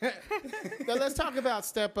gig. Now let's talk about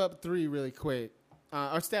Step Up 3 really quick.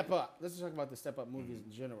 Or Step Up. Let's just talk about the Step Up movies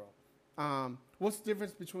in general. What's the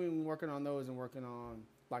difference between working on those and working on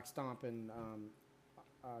like Stomp and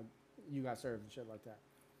You Got Served and shit like that?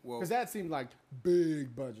 Well, Because that seemed like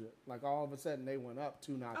big budget. Like all of a sudden they went up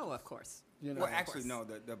 2 notches. Oh, of course. You know, well, actually, no.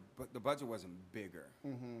 The budget wasn't bigger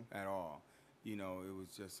at all. You know, it was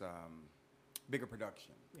just bigger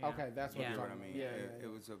production. Yeah. Okay, that's what Yeah. I'm You know what I talking mean? about. Yeah,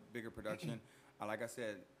 It was a bigger production. Like I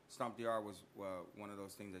said, Stomp the Art was one of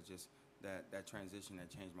those things that just that transition that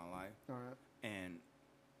changed my life. All right. And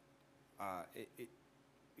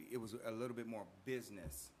it was a little bit more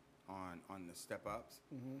business on the step ups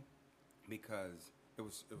because it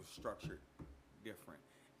was structured different.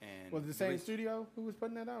 And Was it the same reason- studio who was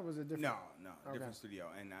putting that out? Or was it different? No, Okay. different studio,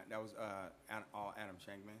 and that was all Adam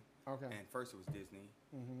Shankman. Okay. And first it was Disney,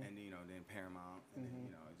 and then Paramount, and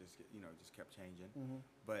then it just kept changing.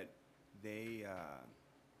 But they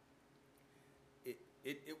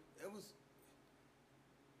it was.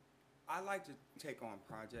 I like to take on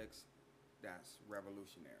projects that's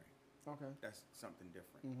revolutionary. Okay. That's something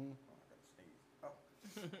different. Oh, I gotta sneeze.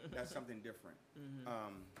 Oh, that's something different.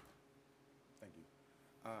 Thank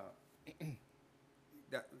you.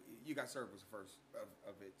 That You Got Served was the first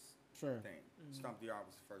of its Sure. thing. Stomp the Art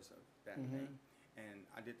was the first of that thing. And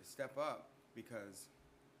I did the Step Up because,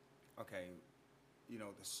 okay,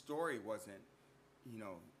 the story wasn't,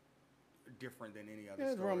 different than any other Yeah,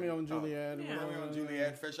 it's story. Romeo and Juliet. Yeah. Romeo and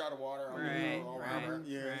Juliet, fish out of water. Right, Robert,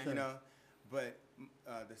 yeah, right. But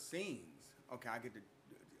the scenes, okay, I get to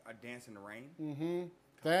dance in the rain.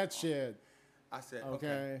 That shit. I said,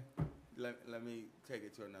 Okay. okay, let me take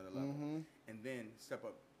it to another level. And then Step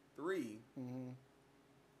Up 3,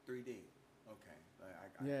 3D. Okay,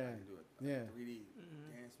 I Yeah, can do it. yeah. 3D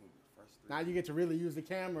dance movie, first 3D. Now you get to really use the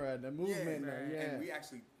camera and the movement. right. Yeah. And we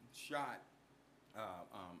actually shot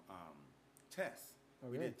tests. Oh,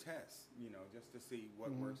 We really? did tests, just to see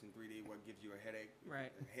what works in 3D, what gives you a headache.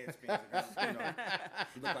 Right. Head spins,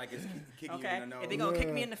 you look like it's kicking you Okay. in the nose. If they're gonna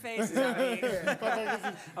kick me in the face, is that what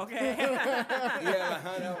I mean? Okay. Yeah, like,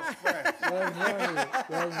 huh, that was fresh.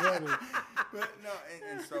 That was funny. But no,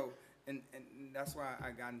 and so and that's why I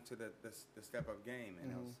got into the Step Up game,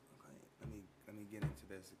 and I was okay. Let me get into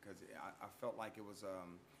this because I felt like it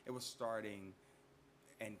was starting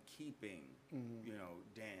and keeping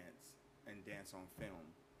dance and dance on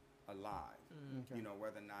film alive. Okay.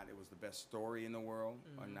 Whether or not it was the best story in the world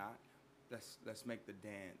or not, let's make the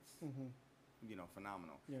dance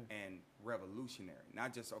phenomenal Yeah. and revolutionary.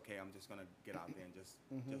 Not just okay, I'm just gonna get out there and just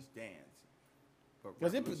dance. But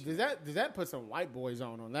Does revolutionary. that put some white boys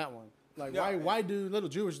on that one? Like Yeah. white dude, little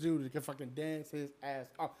Jewish dude that can fucking dance his ass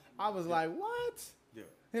off. I was like, what? Yeah.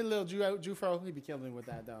 His little Jufro, he'd be killing me with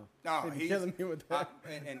that though. No, he'd be he's killing me with that.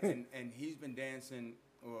 and he's been dancing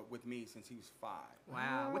with me since he was 5.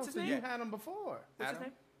 Wow. Oh, What's his so name? you had him before. What's his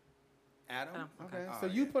name? Adam. Oh, Okay. Oh, So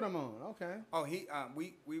you yeah. put him on. Okay. Oh,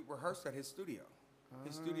 we rehearsed at his studio.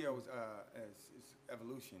 His studio was is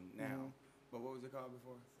Evolution now, but what was it called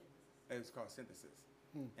before? It was called Synthesis,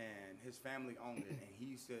 and his family owned it, and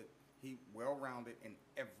he well-rounded in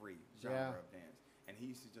every genre Yeah. of dance, and he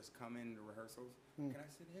used to just come in the rehearsals. Can I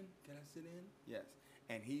sit in? Can I sit in? Yes,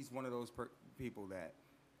 and he's one of those people that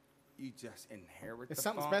you just inherit. It's the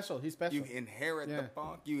something funk. special. He's special. You inherit Yeah. the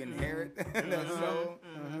funk. You inherit the soul.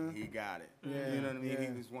 He got it. Yeah, You know what I mean?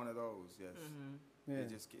 yeah. He was one of those. Yes. Yeah. It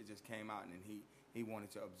just came out, and he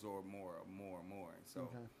wanted to absorb more. And so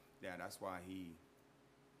Okay. yeah, that's why he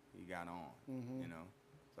got on. You know,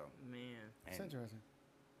 so Man. It's and interesting.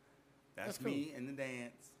 that's cool. me in the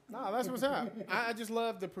dance. No, that's what's up. I just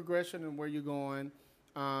love the progression and where you're going.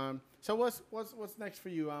 So what's next for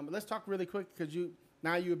you? Let's talk really quick because you're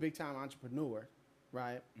a big time entrepreneur,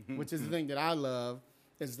 right? Which is the thing that I love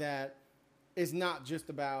is that it's not just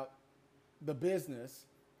about the business.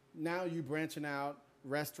 Now you branching out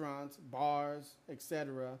restaurants, bars,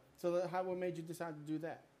 etc. So what made you decide to do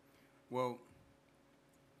that? Well,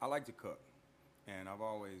 I like to cook, and I've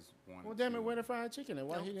always wanted. Well, damn it, to. where the fried chicken at?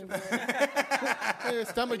 Why he didn't? His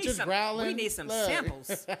stomach just growling. We need some Look.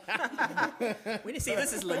 samples. We need to see if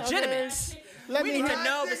this is legitimate. Let We me need hear- to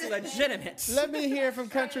know this is legitimate. Let me hear from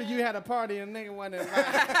country you had a party and nigga wasn't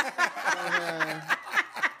invited.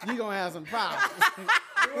 You gonna have some problems.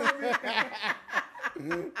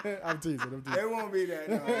 I'm teasing. There won't be that.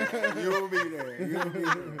 No. You'll be there. You'll be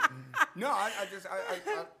there. No, I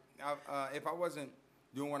if I wasn't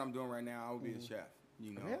doing what I'm doing right now, I would be a chef.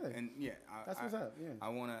 You know, Really? and yeah, That's what's up, yeah. I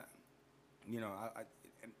want to, you know,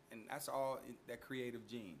 and that's all that creative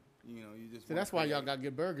gene. You know, you just. See, wanna that's why y'all create. got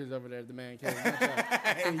good burgers over there at the man cave.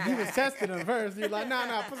 And you was testing them first. You're like,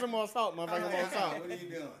 nah, put some more salt, motherfucker, more salt. What are you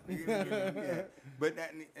doing? Yeah. But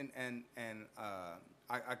that and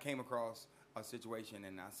I came across a situation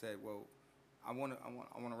and I said, well, I want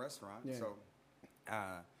a restaurant. Yeah. So,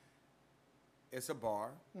 it's a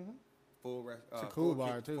bar, full It's a cool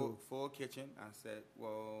bar, too. full kitchen. I said,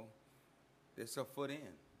 well, it's a foot in,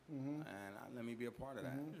 and let me be a part of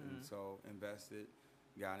that. And so invested,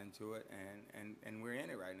 got into it, and we're in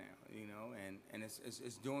it right now. You know, and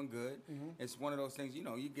it's doing good. It's one of those things. You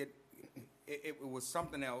know, you get it was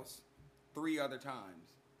something else 3 other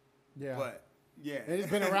times, Yeah. but. Yeah, And it's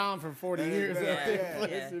been around for 40 years.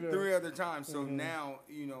 Yeah. You know. 3 other times. So now,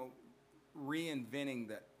 you know, reinventing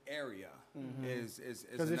the area is Because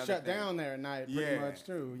another it's shut thing. down there at night pretty much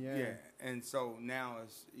too. Yeah. And so now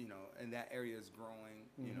it's, you know, and that area is growing,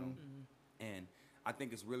 you know, and I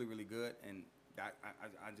think it's really, really good. And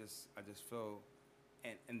I just feel,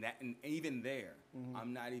 and even there,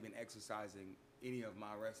 I'm not even exercising any of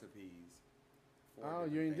my recipes. For Oh,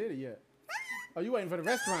 different you ain't things. did it yet. Oh, you waiting for the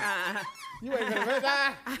restaurant. You waiting for the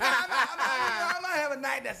restaurant. I might have a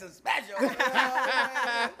night that's a special.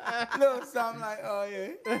 Little something like, oh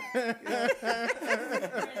yeah.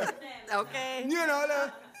 Okay. You know,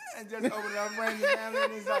 look, and just open it up, bring the family,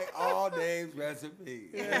 and it's like all Dave's recipe.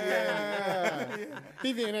 Yeah.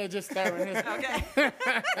 He be in there just stirring his. Okay.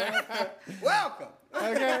 Welcome.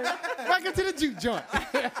 Okay. Welcome to the juke joint.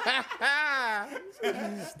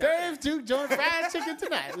 Dave's juke joint fried chicken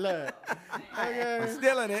tonight. Look. Okay.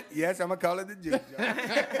 Still in it. Yes, I'm going to call it the juke joint.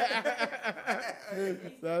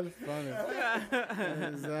 That's funny.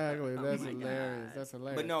 Exactly. That's hilarious. That's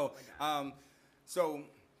hilarious. But no, so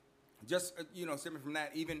just, you know, stemming from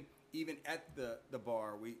that, even at the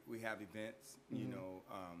bar, we have events, you know,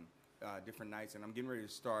 different nights, and I'm getting ready to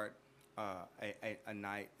start a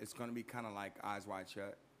night. It's going to be kind of like Eyes Wide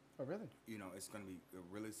Shut. Oh, really? You know, it's going to be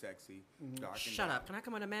really sexy, dark and Shut out. up. Can I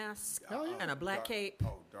come with a mask Hell yeah. and a black Dark- cape?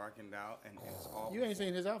 Oh, darkened out, and it's all You ain't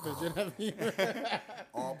seen his outfit yet, have you?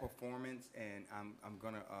 all performance, and I'm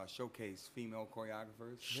gonna showcase female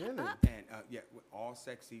choreographers. Really? And yeah, with all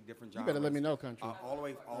sexy, different genres. You better let me know, country. All the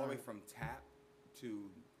way from tap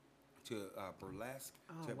to burlesque.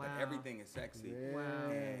 Oh, But wow. everything is sexy. Yeah.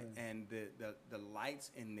 Wow. And the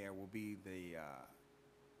lights in there will be the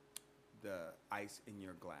ice in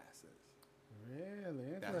your glasses.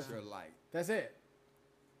 Really? That's Interesting. your light. That's it.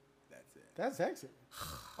 That's it. That's sexy.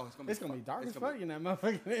 Oh, it's gonna be. It's going to be dark as gonna fuck in that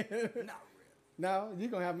motherfucker. Not really. No, you're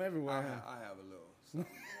going to have them I everywhere. have a little. Something.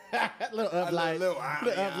 Little uplight. Little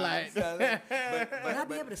uplight. Would I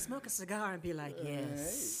be able to smoke a cigar and be like,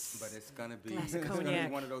 yes? But it's gonna be Glass of it's gonna be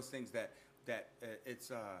cognac. one of those things that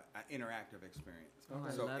it's an interactive experience. Oh,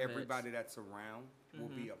 I so love everybody that's around will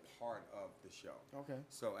be a part of the show. Okay.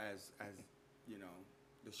 So as you know,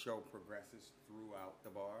 the show progresses throughout the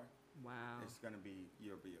bar. Wow. It's gonna be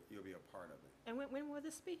you'll be a part of it. And when will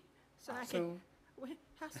this be? So I Soon. can.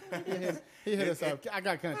 How soon it is? He hit us up. I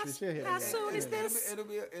got country. She'll hit How us up. soon is this? It'll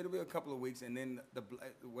be a couple of weeks, and then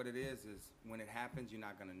what it is when it happens, you're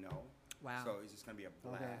not gonna know. Wow. So it's just gonna be a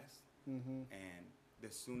blast. Okay. Mm-hmm. And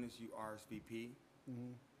as soon as you RSVP,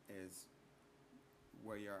 is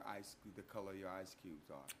where the color of your ice cubes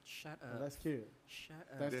are. Shut Oh, up. that's cute. Shut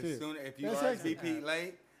up. That's As cute. soon if you That's sexy. RSVP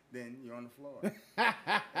late, then you're on the floor.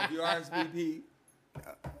 If you RSVP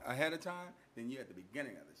ahead of time, then you're at the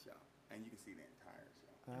beginning of the show, and you can see the entire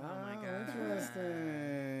show. Oh my God.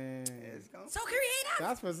 Interesting. It's gonna So creative.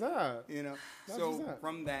 That's what's up. You know, That's so what's up.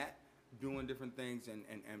 from that, doing different things and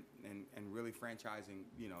really franchising,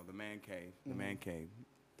 the Man Cave,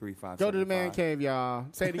 3575. Go to the man cave, y'all.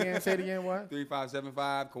 Say it again. Say it again. What?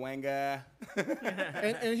 3575 Cahuenga.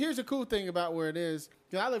 And here's the cool thing about where it is.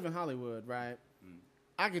 Because I live in Hollywood, right?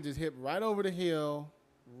 I could just hit right over the hill,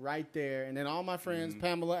 right there, and then all my friends,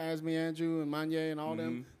 Pamela, Asmi, Andrew, and Manye, and all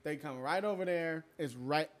them, they come right over there. It's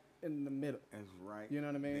right in the middle. It's right. You know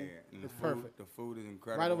what I mean? there. And It's the food, perfect. The food is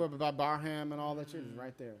incredible. Right over by Barham and all that shit is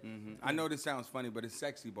right there. I know this sounds funny, but it's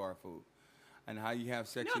sexy bar food. And how you have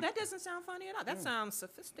sexy. No, that doesn't sound funny at all. That sounds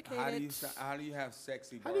sophisticated. How do you have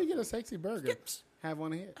sexy bar How do you get a food? sexy burger? Have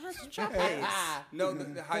one here. That's choppies. No, let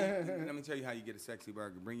me tell you how you get a sexy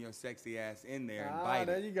burger. Bring your sexy ass in there and Ah, bite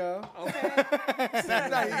there it. you go. That's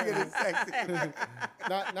how you get a sexy.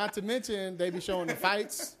 Not to mention they be showing the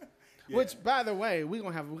fights. Yeah. Which, by the way, we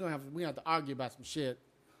gonna have to argue about some shit.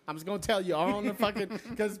 I'm just gonna tell you all on the fucking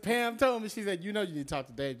because Pam told me, she said, you need to talk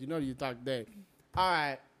to Dave. You need to talk to Dave. All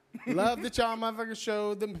right. Love that y'all motherfuckers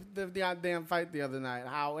showed the goddamn fight the other night.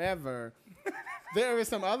 However, there is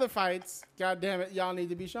some other fights, goddamn it, y'all need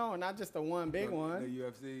to be showing, not just the one big one. The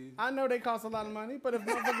UFC. I know they cost a lot of money, but if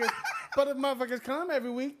motherfuckers come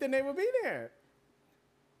every week, then they will be there.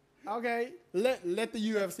 Okay, let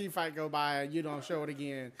the UFC fight go by and you don't show it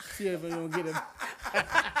again. See if we don't get it.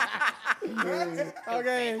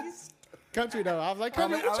 Okay. Country though, I was like,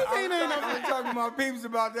 Country, what you mean ain't no I was talking to my peeps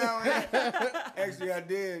about that one. Actually, I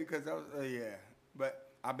did because I was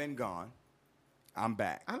but I've been gone. I'm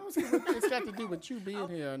back. I don't see what it's got to do with you being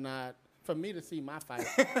here or not for me to see my fight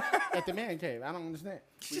at the man cave. I don't understand.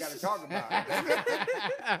 We got to talk about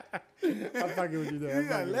it. I'm fucking with you there. You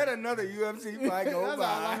gotta let another UFC fight go That's all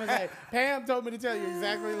I'm by. gonna say. Pam told me to tell you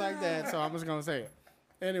exactly like that, so I'm just gonna say it.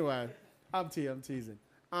 Anyway, I'm teasing.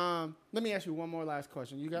 Let me ask you one more last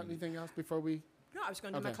question. You got anything else before we? No, I was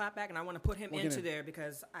going to do my Okay. clap back, and I want to put him We'll get into in. there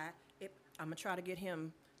because I'm going to try to get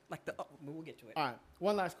him like the. Oh, we'll get to it. All right.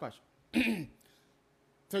 One last question.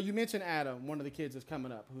 So you mentioned Adam, one of the kids that's coming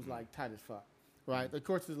up, who's like tight as fuck, right? Of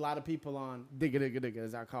course, there's a lot of people on digga,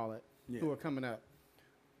 as I call it, who are coming up.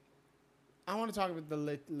 I want to talk about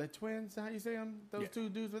the Le Twins. How you say them? Those two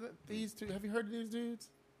dudes with it. These two. Have you heard of these dudes?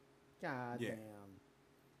 God Yeah. damn.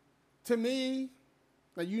 To me,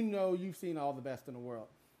 like you've seen all the best in the world.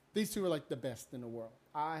 These two are like the best in the world.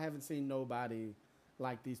 I haven't seen nobody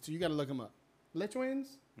like these two. You got to look them up. Le Twins.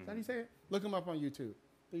 Is that how you say it? Look them up on YouTube.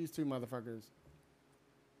 These two motherfuckers.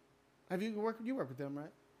 Have you worked with them, right?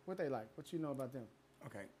 What they like? What you know about them?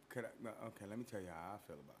 Okay, let me tell you how I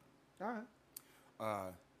feel about All right.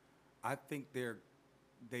 it. I think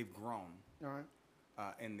they've grown All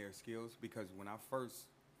right. in their skills because when I first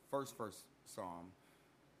saw them,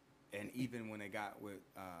 and even when they got with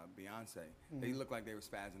Beyonce, they looked like they were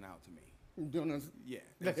spazzing out to me. Doing this. Yeah,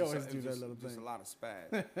 They it was always it do was that just, little just thing. a lot of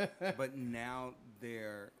spaz. But now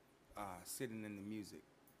they're sitting in the music.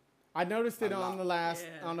 I noticed it A on lot.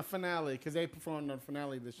 on the finale because they performed on the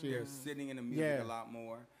finale this year. They're sitting in the music Yeah. a lot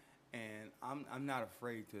more, and I'm not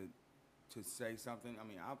afraid to say something. I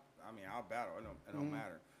mean I'll battle. It don't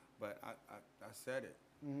matter. But I said it,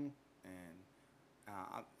 and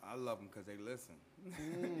I love them because they listen.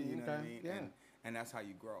 You know what I okay. mean? Yeah. And that's how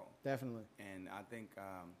you grow. Definitely. And I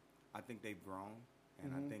think they've grown,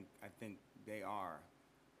 and I think they are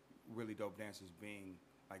really dope dancers, being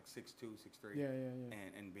like 6'2", 6'3", Yeah.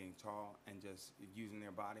 and being tall and just using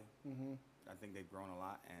their body. I think they've grown a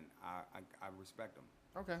lot, and I respect them.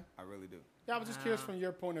 Okay. I really do. Yeah, I was just curious from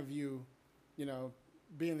your point of view,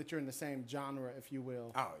 being that you're in the same genre, if you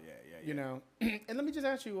will. Oh yeah. You know, and let me just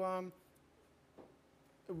ask you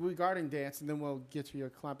regarding dance, and then we'll get to your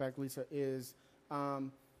clapback, Lisa. Is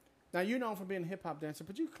now you're known for being a hip hop dancer,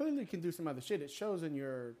 but you clearly can do some other shit. It shows in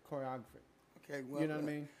your choreography. Okay, well, You know what I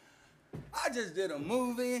mean? I just did a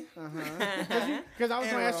movie. Because I was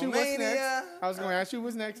In going to ask you what's Romania. next. I was going to ask you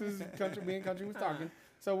what's next. As country was talking.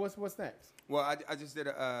 So what's next? Well, I just did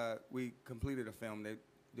we completed a film. They're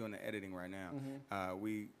doing the editing right now.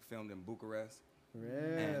 We filmed in Bucharest,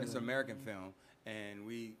 Really? And it's an American film, and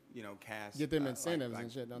we, cast Get them incentives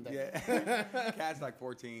and shit, don't they? Yeah, cast like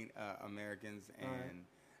 14 Americans, and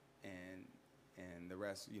the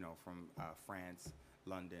rest, from France,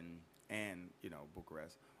 London, and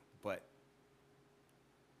Bucharest. But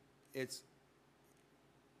it's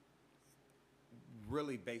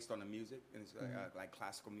really based on the music, and it's like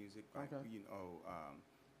classical music, like Okay.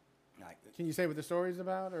 like. Can you say what the story's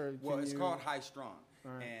about, or Well, can it's you- called High Strung,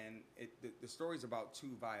 All right. and the story's about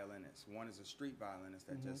two violinists. One is a street violinist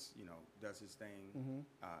that Mm-hmm. just does his thing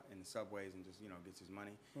in the subways and just gets his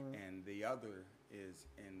money, and the other is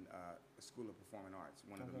in a school of performing arts,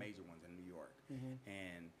 one of the major ones in New York, Mm-hmm.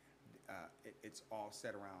 and it's all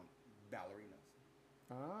set around ballerinas.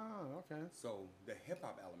 Oh, okay. So the hip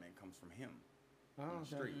hop element comes from him Oh, on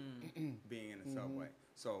the okay. street, being in the subway.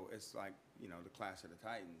 So it's like the Clash of the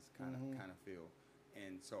Titans kind of feel,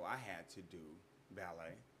 and so I had to do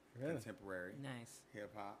ballet, Really? contemporary, Nice.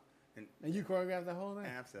 hip hop, and And you choreographed the whole thing?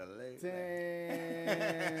 absolutely,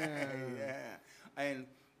 Damn. yeah. And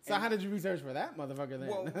So how did you research for that motherfucker then?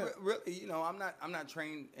 well, really, I'm not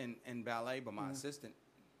trained in ballet, but my assistant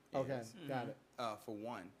okay, is, got it. for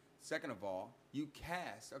one. Second of all, you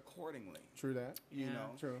cast accordingly. True that. You Yeah.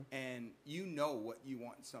 know, True. and you know what you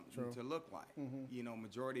want something True. to look like.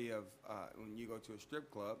 Majority of when you go to a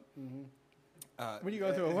strip club, When you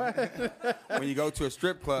go to a what? when you go to a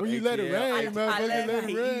strip club, When you let it ATL, rain, I motherfucker, love let how it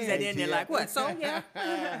he rain. eased that in there like, what? So,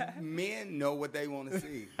 yeah. men know what they want to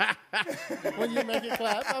see. When you make it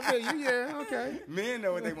clap, I feel you. Yeah, okay. Men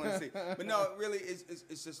know what they want to see. But no, really, it's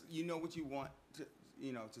just what you want to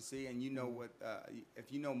to see, and what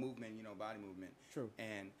if movement, body movement. True.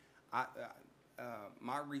 And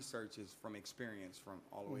my research is from experience from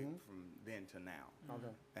all the way from then to now.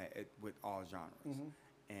 Okay. With all genres,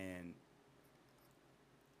 and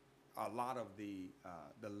a lot of the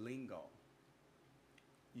lingo,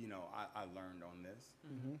 I learned on this,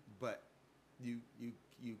 but you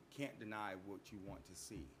can't deny what you want to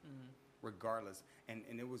see, regardless. And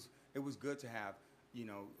it was good to have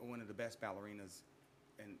one of the best ballerinas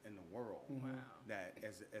in the world that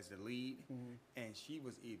as the lead, and she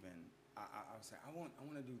was even. I was like, I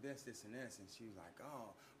want to do this, and this, and she was like,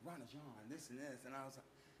 oh, Ronna John, this and this, and I was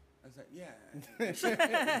like, yeah.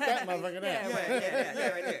 That motherfucker there.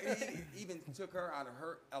 Yeah, right there. He even took her out of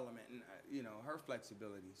her element and her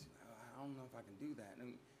flexibility. She's like, oh, I don't know if I can do that,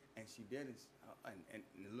 and she did it, and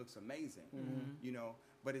it looks amazing,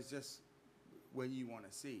 But it's just what you want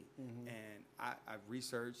to see, and I've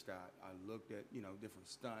researched. I looked at different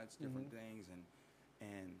stunts, different things,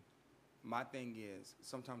 and my thing is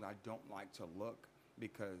sometimes I don't like to look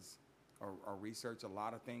because or research a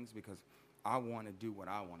lot of things because I want to do what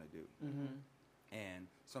I want to do, and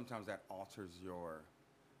sometimes that alters your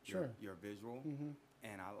visual,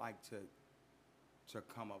 and I like to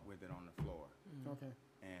come up with it on the floor, Okay.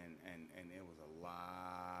 and it was a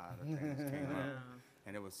lot of things came up,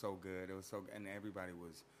 and it was so good. It was so good, and everybody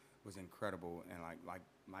was incredible, and like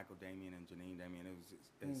Michael Damian and Janine Damian,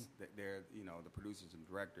 they're the producers and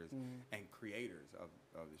directors and creators of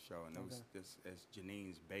the show, and it was it's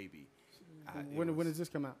Janine's baby. When does this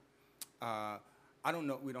come out? I don't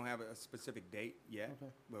know. We don't have a specific date yet,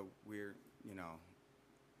 Okay. but we're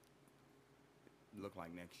look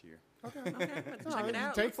like next year. Okay, let's No, check it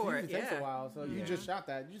out. Takes, Look for usually it. takes a Yeah. while. So you just shot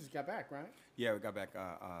that. You just got back, right? Yeah, we got back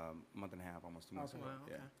a month and a half, almost 2 months Okay. ago. Wow,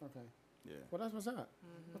 Yeah, Okay. yeah. Well, that's what's up.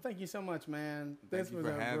 Well, thank you so much, man. Thank This you was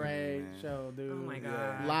for a having me, great man. show, dude. Oh my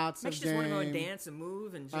Yeah. God. Lots Makes of you just want to go and game. dance and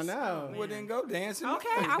move and just. I know. Oh, Well, then go dancing. Okay,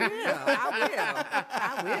 I will.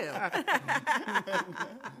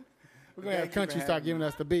 We're gonna have Thank you for country start having giving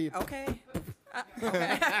us the beat. Okay.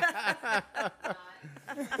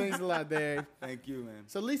 Thanks a lot, Dave. Thank you, man.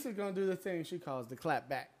 So Lisa's gonna do the thing she calls the clap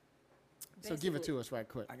back. So give it to us right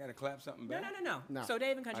quick. I gotta clap something No, back. no. No. So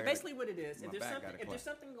Dave and Country, I gotta- basically what it is, my if there's back something, gotta if there's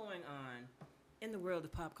clap. something going on in the world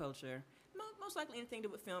of pop culture, most likely anything to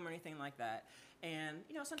do with film or anything like that, and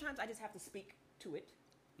sometimes I just have to speak to it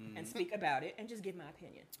and speak about it and just give my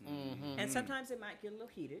opinion. And sometimes it might get a little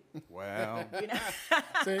heated, Well, you know.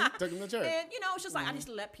 See, took him to church. And it's just like I just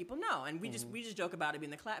let people know, and we just joke about it being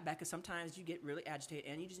the clap back, because sometimes you get really agitated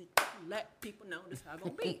and you just let people know this is how it's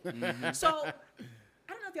gonna be. So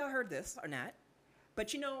I don't know if y'all heard this or not,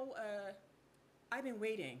 but I've been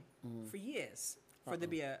waiting for years for there to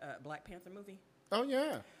be a Black Panther movie. Oh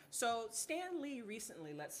yeah. So Stan Lee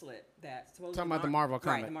recently let slip that supposedly Talking about the Marvel right,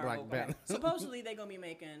 comic, the Marvel Black comic. Panther. Supposedly they're gonna be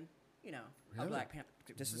making a Really? Black Panther.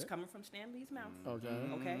 This is coming from Stan Lee's mouth. Okay.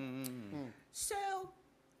 Okay. So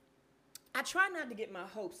I try not to get my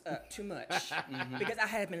hopes up too much because I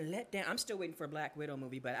have been let down. I'm still waiting for a Black Widow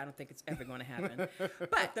movie, but I don't think it's ever going to happen.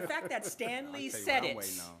 But the fact that Stan Lee said it,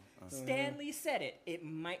 Stan Lee said it, it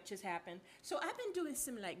might just happen. So I've been doing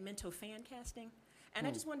some like mental fan casting. And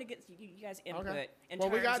I just wanted to get you guys' input. Okay. In Well,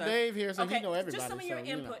 we terms got of, Dave here, so he know everybody. Just some of your so,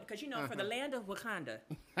 you know. input, because for the land of Wakanda,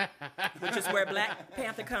 which is where Black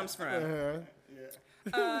Panther comes from.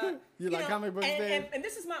 You like know, comic books, Dave? and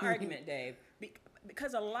this is my argument, Dave,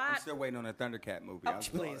 because a lot. I'm still waiting on a Thundercat movie. Oh,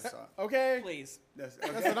 please. Okay. Please. That's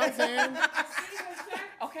That's what I'm saying.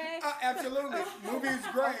 Okay. absolutely. Movie's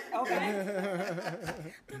great.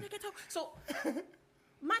 Okay. So,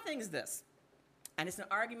 my thing is this, and it's an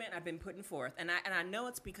argument I've been putting forth, and I know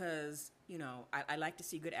it's because I like to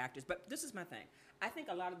see good actors, but this is my thing. I think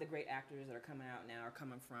a lot of the great actors that are coming out now are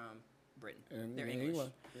coming from Britain. And They're in English,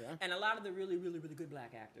 England, yeah. and a lot of the really, really, really good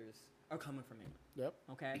black actors are coming from England. Yep.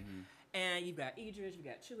 Okay, and you've got Idris, you've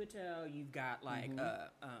got Chiwetel, you've got like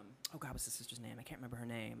oh God, what's the sister's name? I can't remember her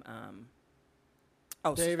name.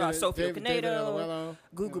 Sophia David Canedo, Oyelowo.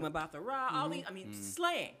 Gugu Mbatha Raw, all these. I mean,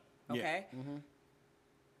 slaying. Okay.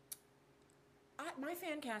 My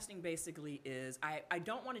fan casting basically is I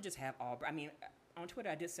don't want to just have all. I mean, on Twitter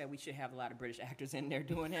I did say we should have a lot of British actors in there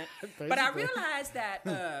doing it, but I realized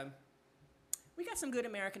that we got some good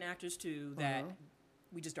American actors too that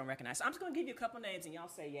we just don't recognize. So I'm just going to give you a couple names and y'all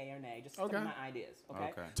say yay or nay. Just some of my ideas,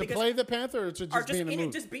 okay? To play the Panther or to just be in the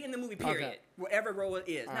movie? Just be in the movie, period. Okay. Whatever role it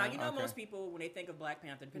is. Now, okay. most people, when they think of Black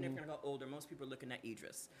Panther, depending if you're going to go older, most people are looking at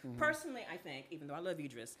Idris. Personally, I think, even though I love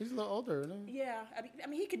Idris. He's a little older, isn't he? Yeah, I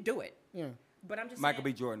mean, he could do it. Yeah. But I'm just Michael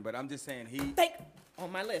saying. B. Jordan, but I'm just saying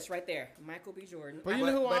On my list right there, Michael B. Jordan. But you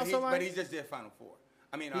know who also but like? he just did Final Four.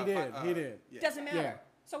 I mean, He did. Yeah. Doesn't matter. Yeah.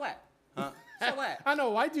 So what? So what? I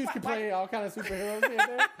know white dudes can play all kind of superheroes. See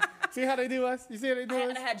there? See how they do us? You see how they do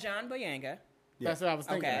I us? had John Boyega. That's what I was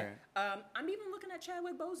thinking. Okay. I'm even looking at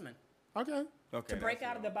Chadwick Boseman Okay. Okay. to break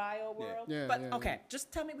out of the bio world. Yeah, But yeah, okay,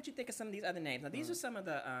 just tell me what you think of some of these other names. Now these are some of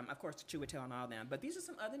the, of course, Chiwetel and all them. But these are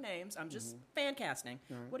some other names. I'm just fan casting.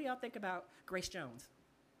 What do y'all think about Grace Jones?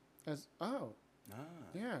 Yeah.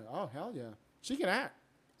 Oh, hell yeah. She can act.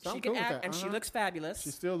 So She I'm can cool with act, that. and she looks fabulous. She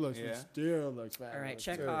still looks. Yeah. She still looks fabulous. All right,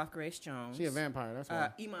 check too. off Grace Jones. She a vampire. That's why.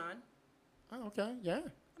 Iman. Oh, okay. Yeah.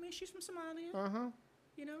 I mean, she's from Somalia. Uh huh.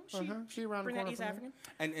 She around the bring that corner East from me.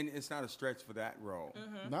 African. And it's not a stretch for that role.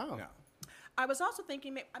 No. No. I was also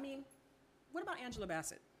thinking, what about Angela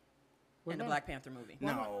Bassett What in the about- Black Panther movie?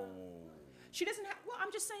 No. She doesn't have. Well,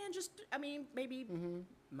 I'm just saying. Maybe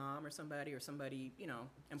mom or somebody important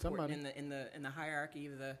Somebody. in the hierarchy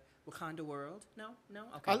of the Wakanda world. No.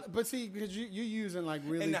 Okay. But see, because you using like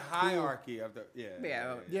really In the cool- hierarchy of the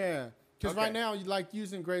Yeah. Yeah. Because Okay. right now, you like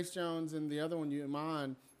using Grace Jones and the other one,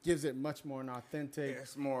 Iman, gives it much more an authentic.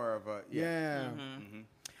 It's more of a Yeah.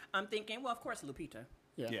 I'm thinking. Well, of course, Lupita.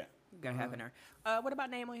 Yeah. Yeah. Gotta have in her. What about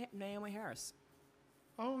Naomi Harris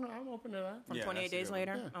Oh no, I'm open to that. from Yeah, 28 that's a Days good one.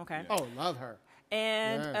 Later? Yeah. Okay. Oh, love her.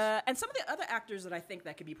 And Yes. and some of the other actors that I think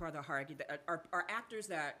that could be part of the hierarchy that are actors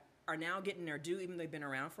that are now getting their due, even though they've been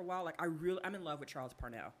around for a while. Like I'm in love with Charles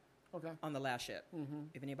Parnell Okay. on The Last Ship.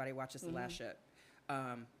 If anybody watches The Last Ship,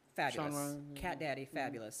 fabulous. Ryan, yeah. Cat Daddy,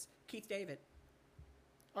 fabulous. Keith David.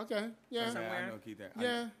 Okay. Yeah. Somewhere. Yeah, I know Keith there.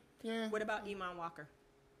 Yeah. Yeah. What about Iman Walker?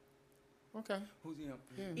 Okay. Who's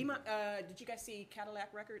he? Iman, did you guys see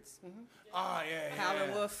Cadillac Records? Oh yeah.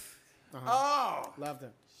 Howlin' Wolf. Oh Loved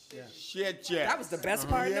him. Yeah. shit, yeah. That was the best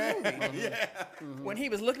part of the movie. When he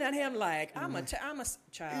was looking at him like, I'm a child.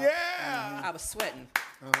 Yeah. I was sweating.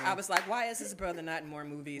 I was like, why is this brother not in more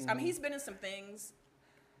movies? I mean, he's been in some things.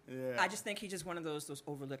 Yeah. I just think he's just one of those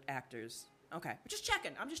overlooked actors. Okay, but just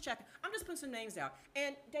checking. I'm just checking. I'm just putting some names out.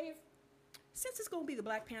 And Dave, since it's going to be the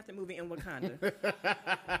Black Panther movie in Wakanda,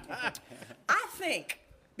 I think,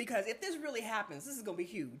 because if this really happens, this is going to be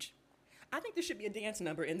huge. I think there should be a dance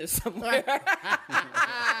number in this somewhere.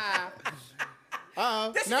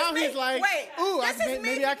 This is Now just me. he's like, Wait, ooh, this is me.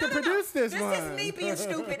 maybe I could produce this one. This is me being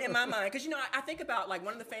stupid in my mind. Because, I think about, like,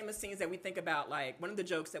 one of the famous scenes that we think about, like, one of the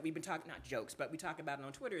jokes that we've been talking, not jokes, but we talk about it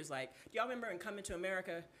on Twitter is, like, do y'all remember in Coming to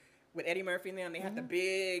America with Eddie Murphy and them? They had the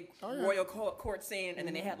big royal court scene, and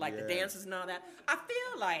then they had, like, the dances and all that. I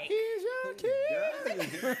feel like... He's your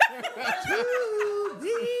king.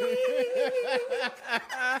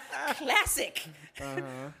 Classic.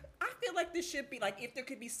 I feel like this should be like if there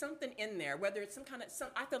could be something in there, whether it's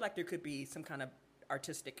I feel like there could be some kind of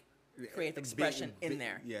artistic, creative expression in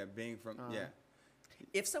there. Yeah, being from yeah.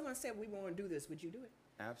 If someone said we want to do this, would you do it?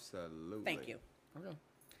 Absolutely. Thank you. Okay.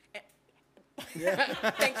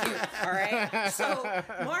 Thank you. All right. So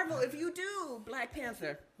Marvel, if you do Black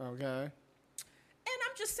Panther, Okay. and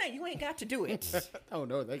I'm just saying, you ain't got to do it. Oh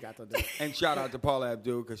no, they got to do it. And shout out to Paula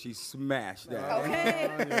Abdul because she smashed that.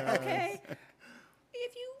 Okay. yes. Okay.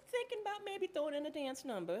 If you thinking about maybe throwing in a dance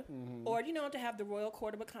number, or to have the Royal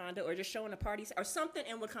Court of Wakanda, or just showing a party or something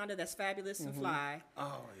in Wakanda that's fabulous and fly,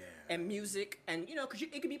 Oh yeah. and music, and because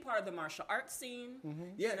it could be part of the martial arts scene.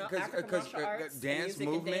 Yeah, African martial arts, and dance music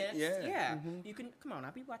and movement. dance. Yeah. You can come on.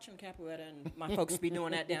 I'll be watching capoeira, and my folks be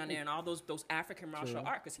doing that down there, and all those African martial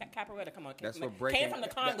arts. Because capoeira, come on, That's came where breaking from the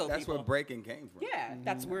Congo. That's people. where breaking came from. Yeah,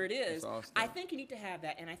 that's where it is. That's all stuff. I think you need to have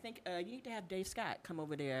that, and I think you need to have Dave Scott come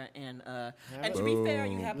over there and to be fair,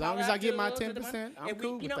 you have As long Paula as I get my Abdul to the 10%, I'm and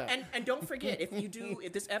cool with that. And don't forget,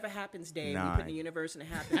 if this ever happens, Dave, you put in 9. the universe and it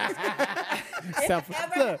happens. Selfish,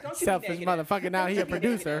 ever- look, don't you be selfish negative. motherfucker. Now he a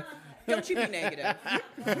producer. Don't you be negative.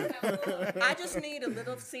 I just need a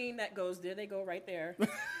little scene that goes, there they go right there.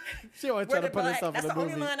 She always Where try to the put black- herself in that's the the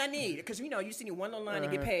only movie. line I need. Because, you see one little line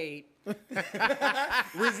and get paid.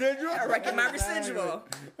 Residual. I reckon my residual.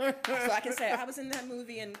 So I can say, I was in that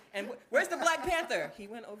movie, and where's the Black Panther? He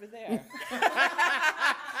went over there.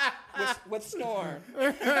 with Storm.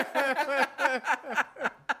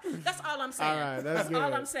 That's all I'm saying. All right, that's all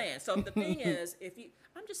good. I'm saying. So the thing is,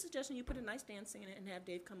 I'm just suggesting you put a nice dance in it and have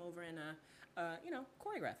Dave come over and,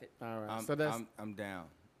 choreograph it. All right, I'm, so that's I'm down.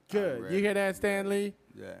 I'm good. ready. You hear that, Stan Lee?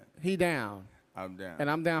 Yeah, He down, I'm down. and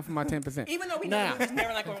I'm down for my 10%. Even though we know Now, it's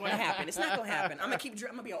never going to happen. It's not going to happen. I'm going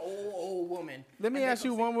to be an old woman. let me And ask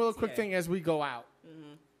they're you gonna one say, real quick yeah. thing as we go out.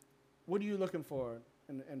 What are you looking for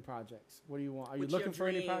in projects? What do you want? Are you What's your looking for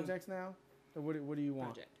any dream projects now? Or what do you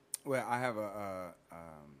want? Project. Well, I have a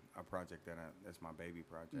project that's my baby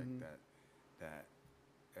project that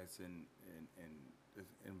it's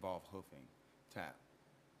involve hoofing, tap,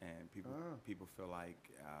 and people feel like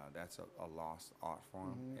that's a lost art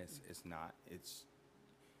form. It's not. It's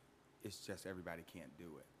just everybody can't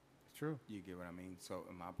do it. It's true. You get what I mean? So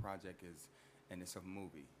my project is, and it's a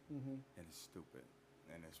movie, and it's stupid,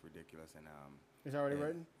 and it's ridiculous, and It's already and,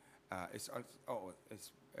 written? It's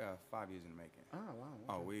 5 years in the making. Oh, wow.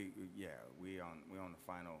 Oh, okay. we on the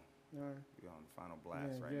final. All right. We're on the final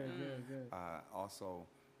blast Yeah, right good, now. good. Also,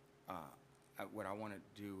 what I want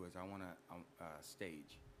to do is I want to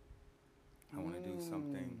stage. I want to do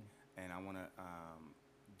something, and I want to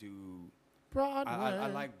do. Broadway. I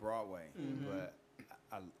like Broadway, but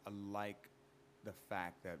I like the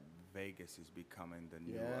fact that Vegas is becoming the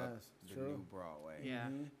new Yes, true. new Broadway. Yeah.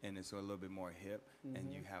 And it's a little bit more hip,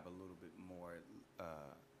 and you have a little bit more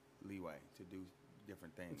leeway to do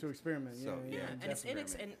different things. To experiment, So, yeah. yeah. And it's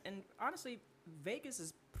Experiment. and honestly, Vegas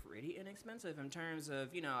is pretty inexpensive in terms of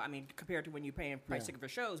compared to when you're paying price Yeah. ticket for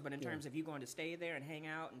shows, but in Yeah. terms of you going to stay there and hang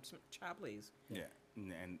out and child please. Yeah,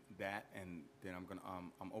 and then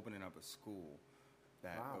I'm opening up a school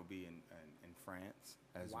that Wow. will be in France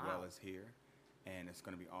as Wow. well as here, and it's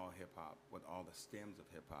going to be all hip hop with all the stems of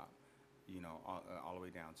hip hop, all the way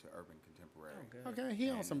down to urban contemporary. Oh, good. Okay, he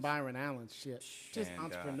on And some it's- Byron Allen shit. Just And,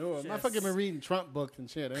 entrepreneur. just- Motherfucker been reading Trump books and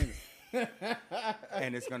shit, ain't he?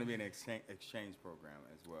 And it's going to be an exchange program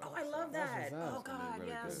as well. Oh, I So love that. what's up. Oh it's gonna be God,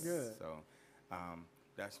 really yes. Good. So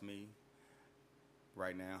that's me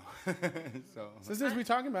right now. So So since we're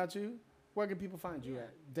talking about you, where can people find you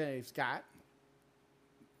at? Dave Scott.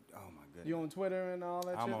 oh my goodness. You on Twitter and all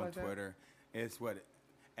that I'm shit on like Twitter. It's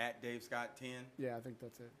at Dave Scott 10. that? Yeah, I think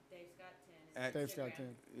that's it. Dave Scott 10. At, Dave Scott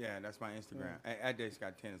 10. Yeah, that's my Instagram. At Dave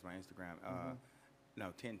Scott 10 is my Instagram. No,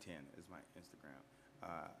 1010 is my Instagram.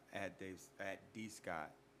 At D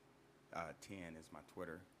Scott 10 is my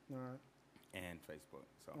Twitter All right. and Facebook.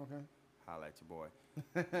 So Okay. holla at your boy.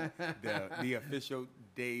 the official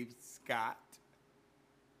DaveScott.com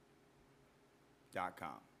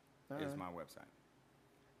All is right. my website.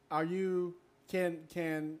 Are you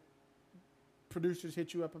can producers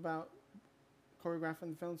hit you up about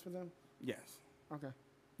choreographing films for them? Yes. Okay.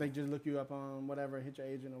 They just look you up on whatever, hit your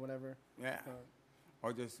agent or whatever. Yeah. Uh,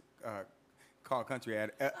 Or just call country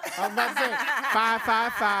at. I was about to say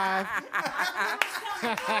 555.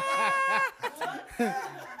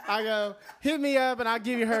 I go, hit me up and I'll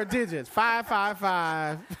give you her digits.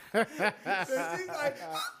 555.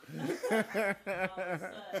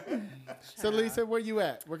 So Lisa, where you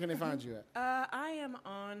at? Where can they find you at? I am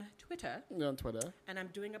on Twitter, You're on Twitter. and I'm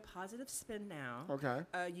doing a positive spin now. Okay.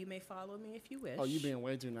 You may follow me if you wish. Oh, you being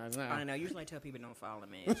way too nice I now. don't know. Usually I tell people don't follow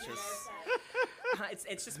me. It's just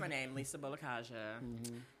it's just my name, Lisa Bolakaja.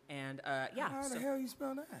 And yeah, How so the hell you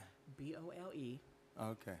spell that? BOLEKAJA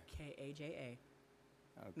Okay.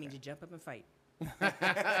 means you jump up and fight.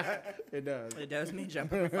 It does. It does mean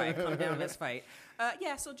jump in the fight. Come down, let's fight.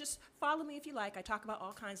 Yeah, so just follow me if you like. I talk about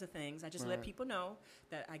all kinds of things. I just let people know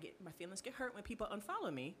that my feelings get hurt when people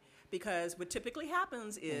unfollow me, because what typically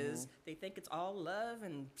happens is they think it's all love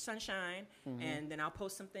and sunshine, and then I'll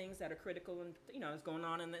post some things that are critical and is going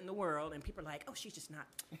on in the world, and people are like, oh, she's just not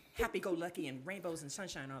happy-go-lucky and rainbows and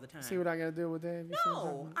sunshine all the time. See what I got to do with Dave? You see No,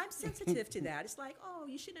 something? I'm sensitive to that. It's like, oh,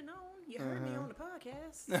 you should have known. You heard me on the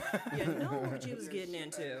podcast. You know what you was getting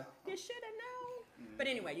into. You should have known. But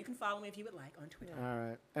anyway, you can follow me if you would like on Twitter. All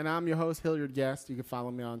right. And I'm your host, Hilliard Guest. You can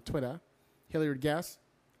follow me on Twitter, Hilliard Guest.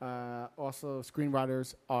 Also,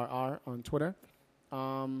 Screenwriters RR on Twitter.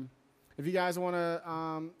 If you guys want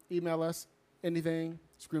to email us anything,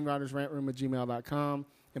 screenwritersrantroom@gmail.com.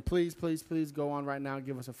 And please, please, please go on right now and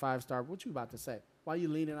give us a 5-star. What you about to say? Why you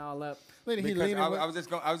leaning all up? Because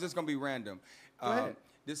I was just gonna be random. Go ahead.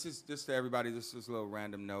 This is just to everybody. This is a little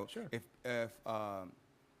random note. Sure. If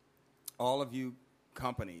all of you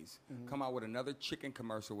companies come out with another chicken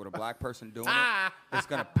commercial with a black person doing it, it's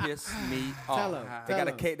gonna piss me off. Tell 'em.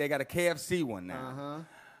 They got a KFC one now.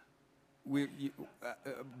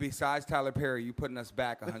 Besides Tyler Perry, you putting us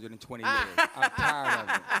back 120 years. I'm tired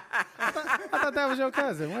of it. I thought that was your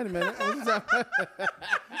cousin. Wait a minute.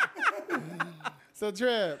 So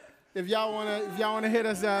Trev, if y'all wanna hit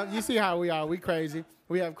us up, you see how we are. We crazy.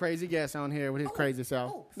 We have crazy guests on here with his crazy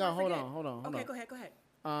self. No, hold on. Okay, go ahead.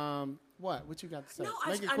 What you got to say? No,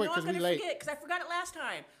 Make it I quick know I'm because we going to late. forget because I forgot it last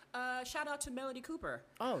time. Shout out to Melody Cooper.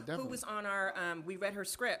 Oh, definitely. Who was on our, we read her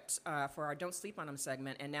script for our Don't Sleep on Them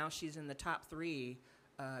segment, and now she's in the top 3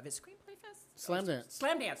 of its Screenplay Fest? Slam Dance.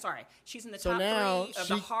 Slam Dance, sorry. She's in the So top now 3 of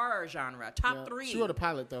the horror genre. Top 3. She wrote a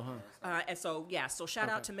pilot though, huh? And so shout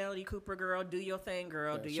out to Melody Cooper, girl. Do your thing,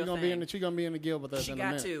 girl. Do your She's thing. gonna be in the guild with us. She in a got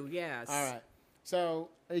minute. to, yes. All right. So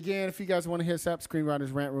again, if you guys want to hit us up,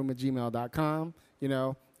 screenwritersrantroom@gmail.com.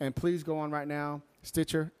 And please go on right now,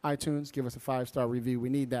 Stitcher, iTunes, give us a 5-star review. We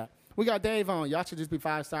need that. We got Dave on. Y'all should just be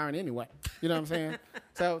 5-starring anyway. You know what I'm saying?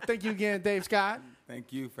 So thank you again, Dave Scott.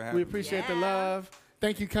 Thank you for having We me. appreciate the love.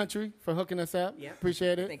 Thank you, Country, for hooking us up. Yeah.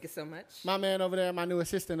 Appreciate it. Thank you so much. My man over there, my new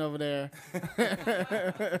assistant over there.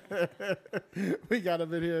 We got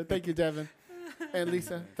him in here. Thank you, Devin. And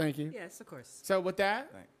Lisa, thank you. Yes, of course. So with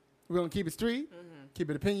that, Thanks. we're going to keep it street, keep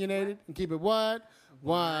it opinionated, and keep it what?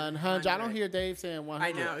 100. I don't hear Dave saying 100.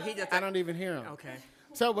 I know. He just- I don't even hear him. Okay.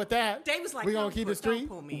 So with that, Dave was like, we're going "Don't to keep put- it street, don't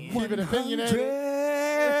pull me in." keep it opinionated.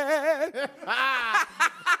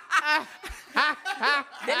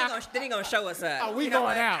 Then he gonna show us up. Oh, we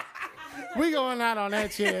going out. We going out on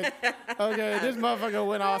that shit. Okay, this motherfucker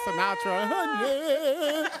went off some outro.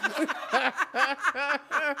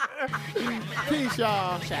 Peace,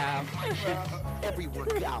 y'all. Ciao. Everyone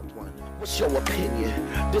got one. What's your opinion?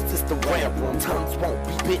 This is the rap room. Tongues won't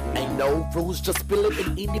be bitten. Ain't no rules, just spill it,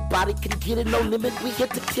 and anybody can get it. No limit. We here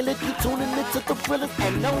to kill it. You tuning into the thrillers,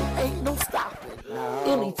 and no, ain't no stopping.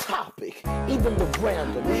 Any topic, even the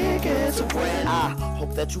random. I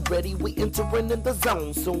hope that you ready. We entering in the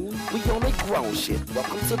zone soon. We on a grown shit.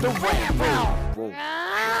 Welcome to the rap room.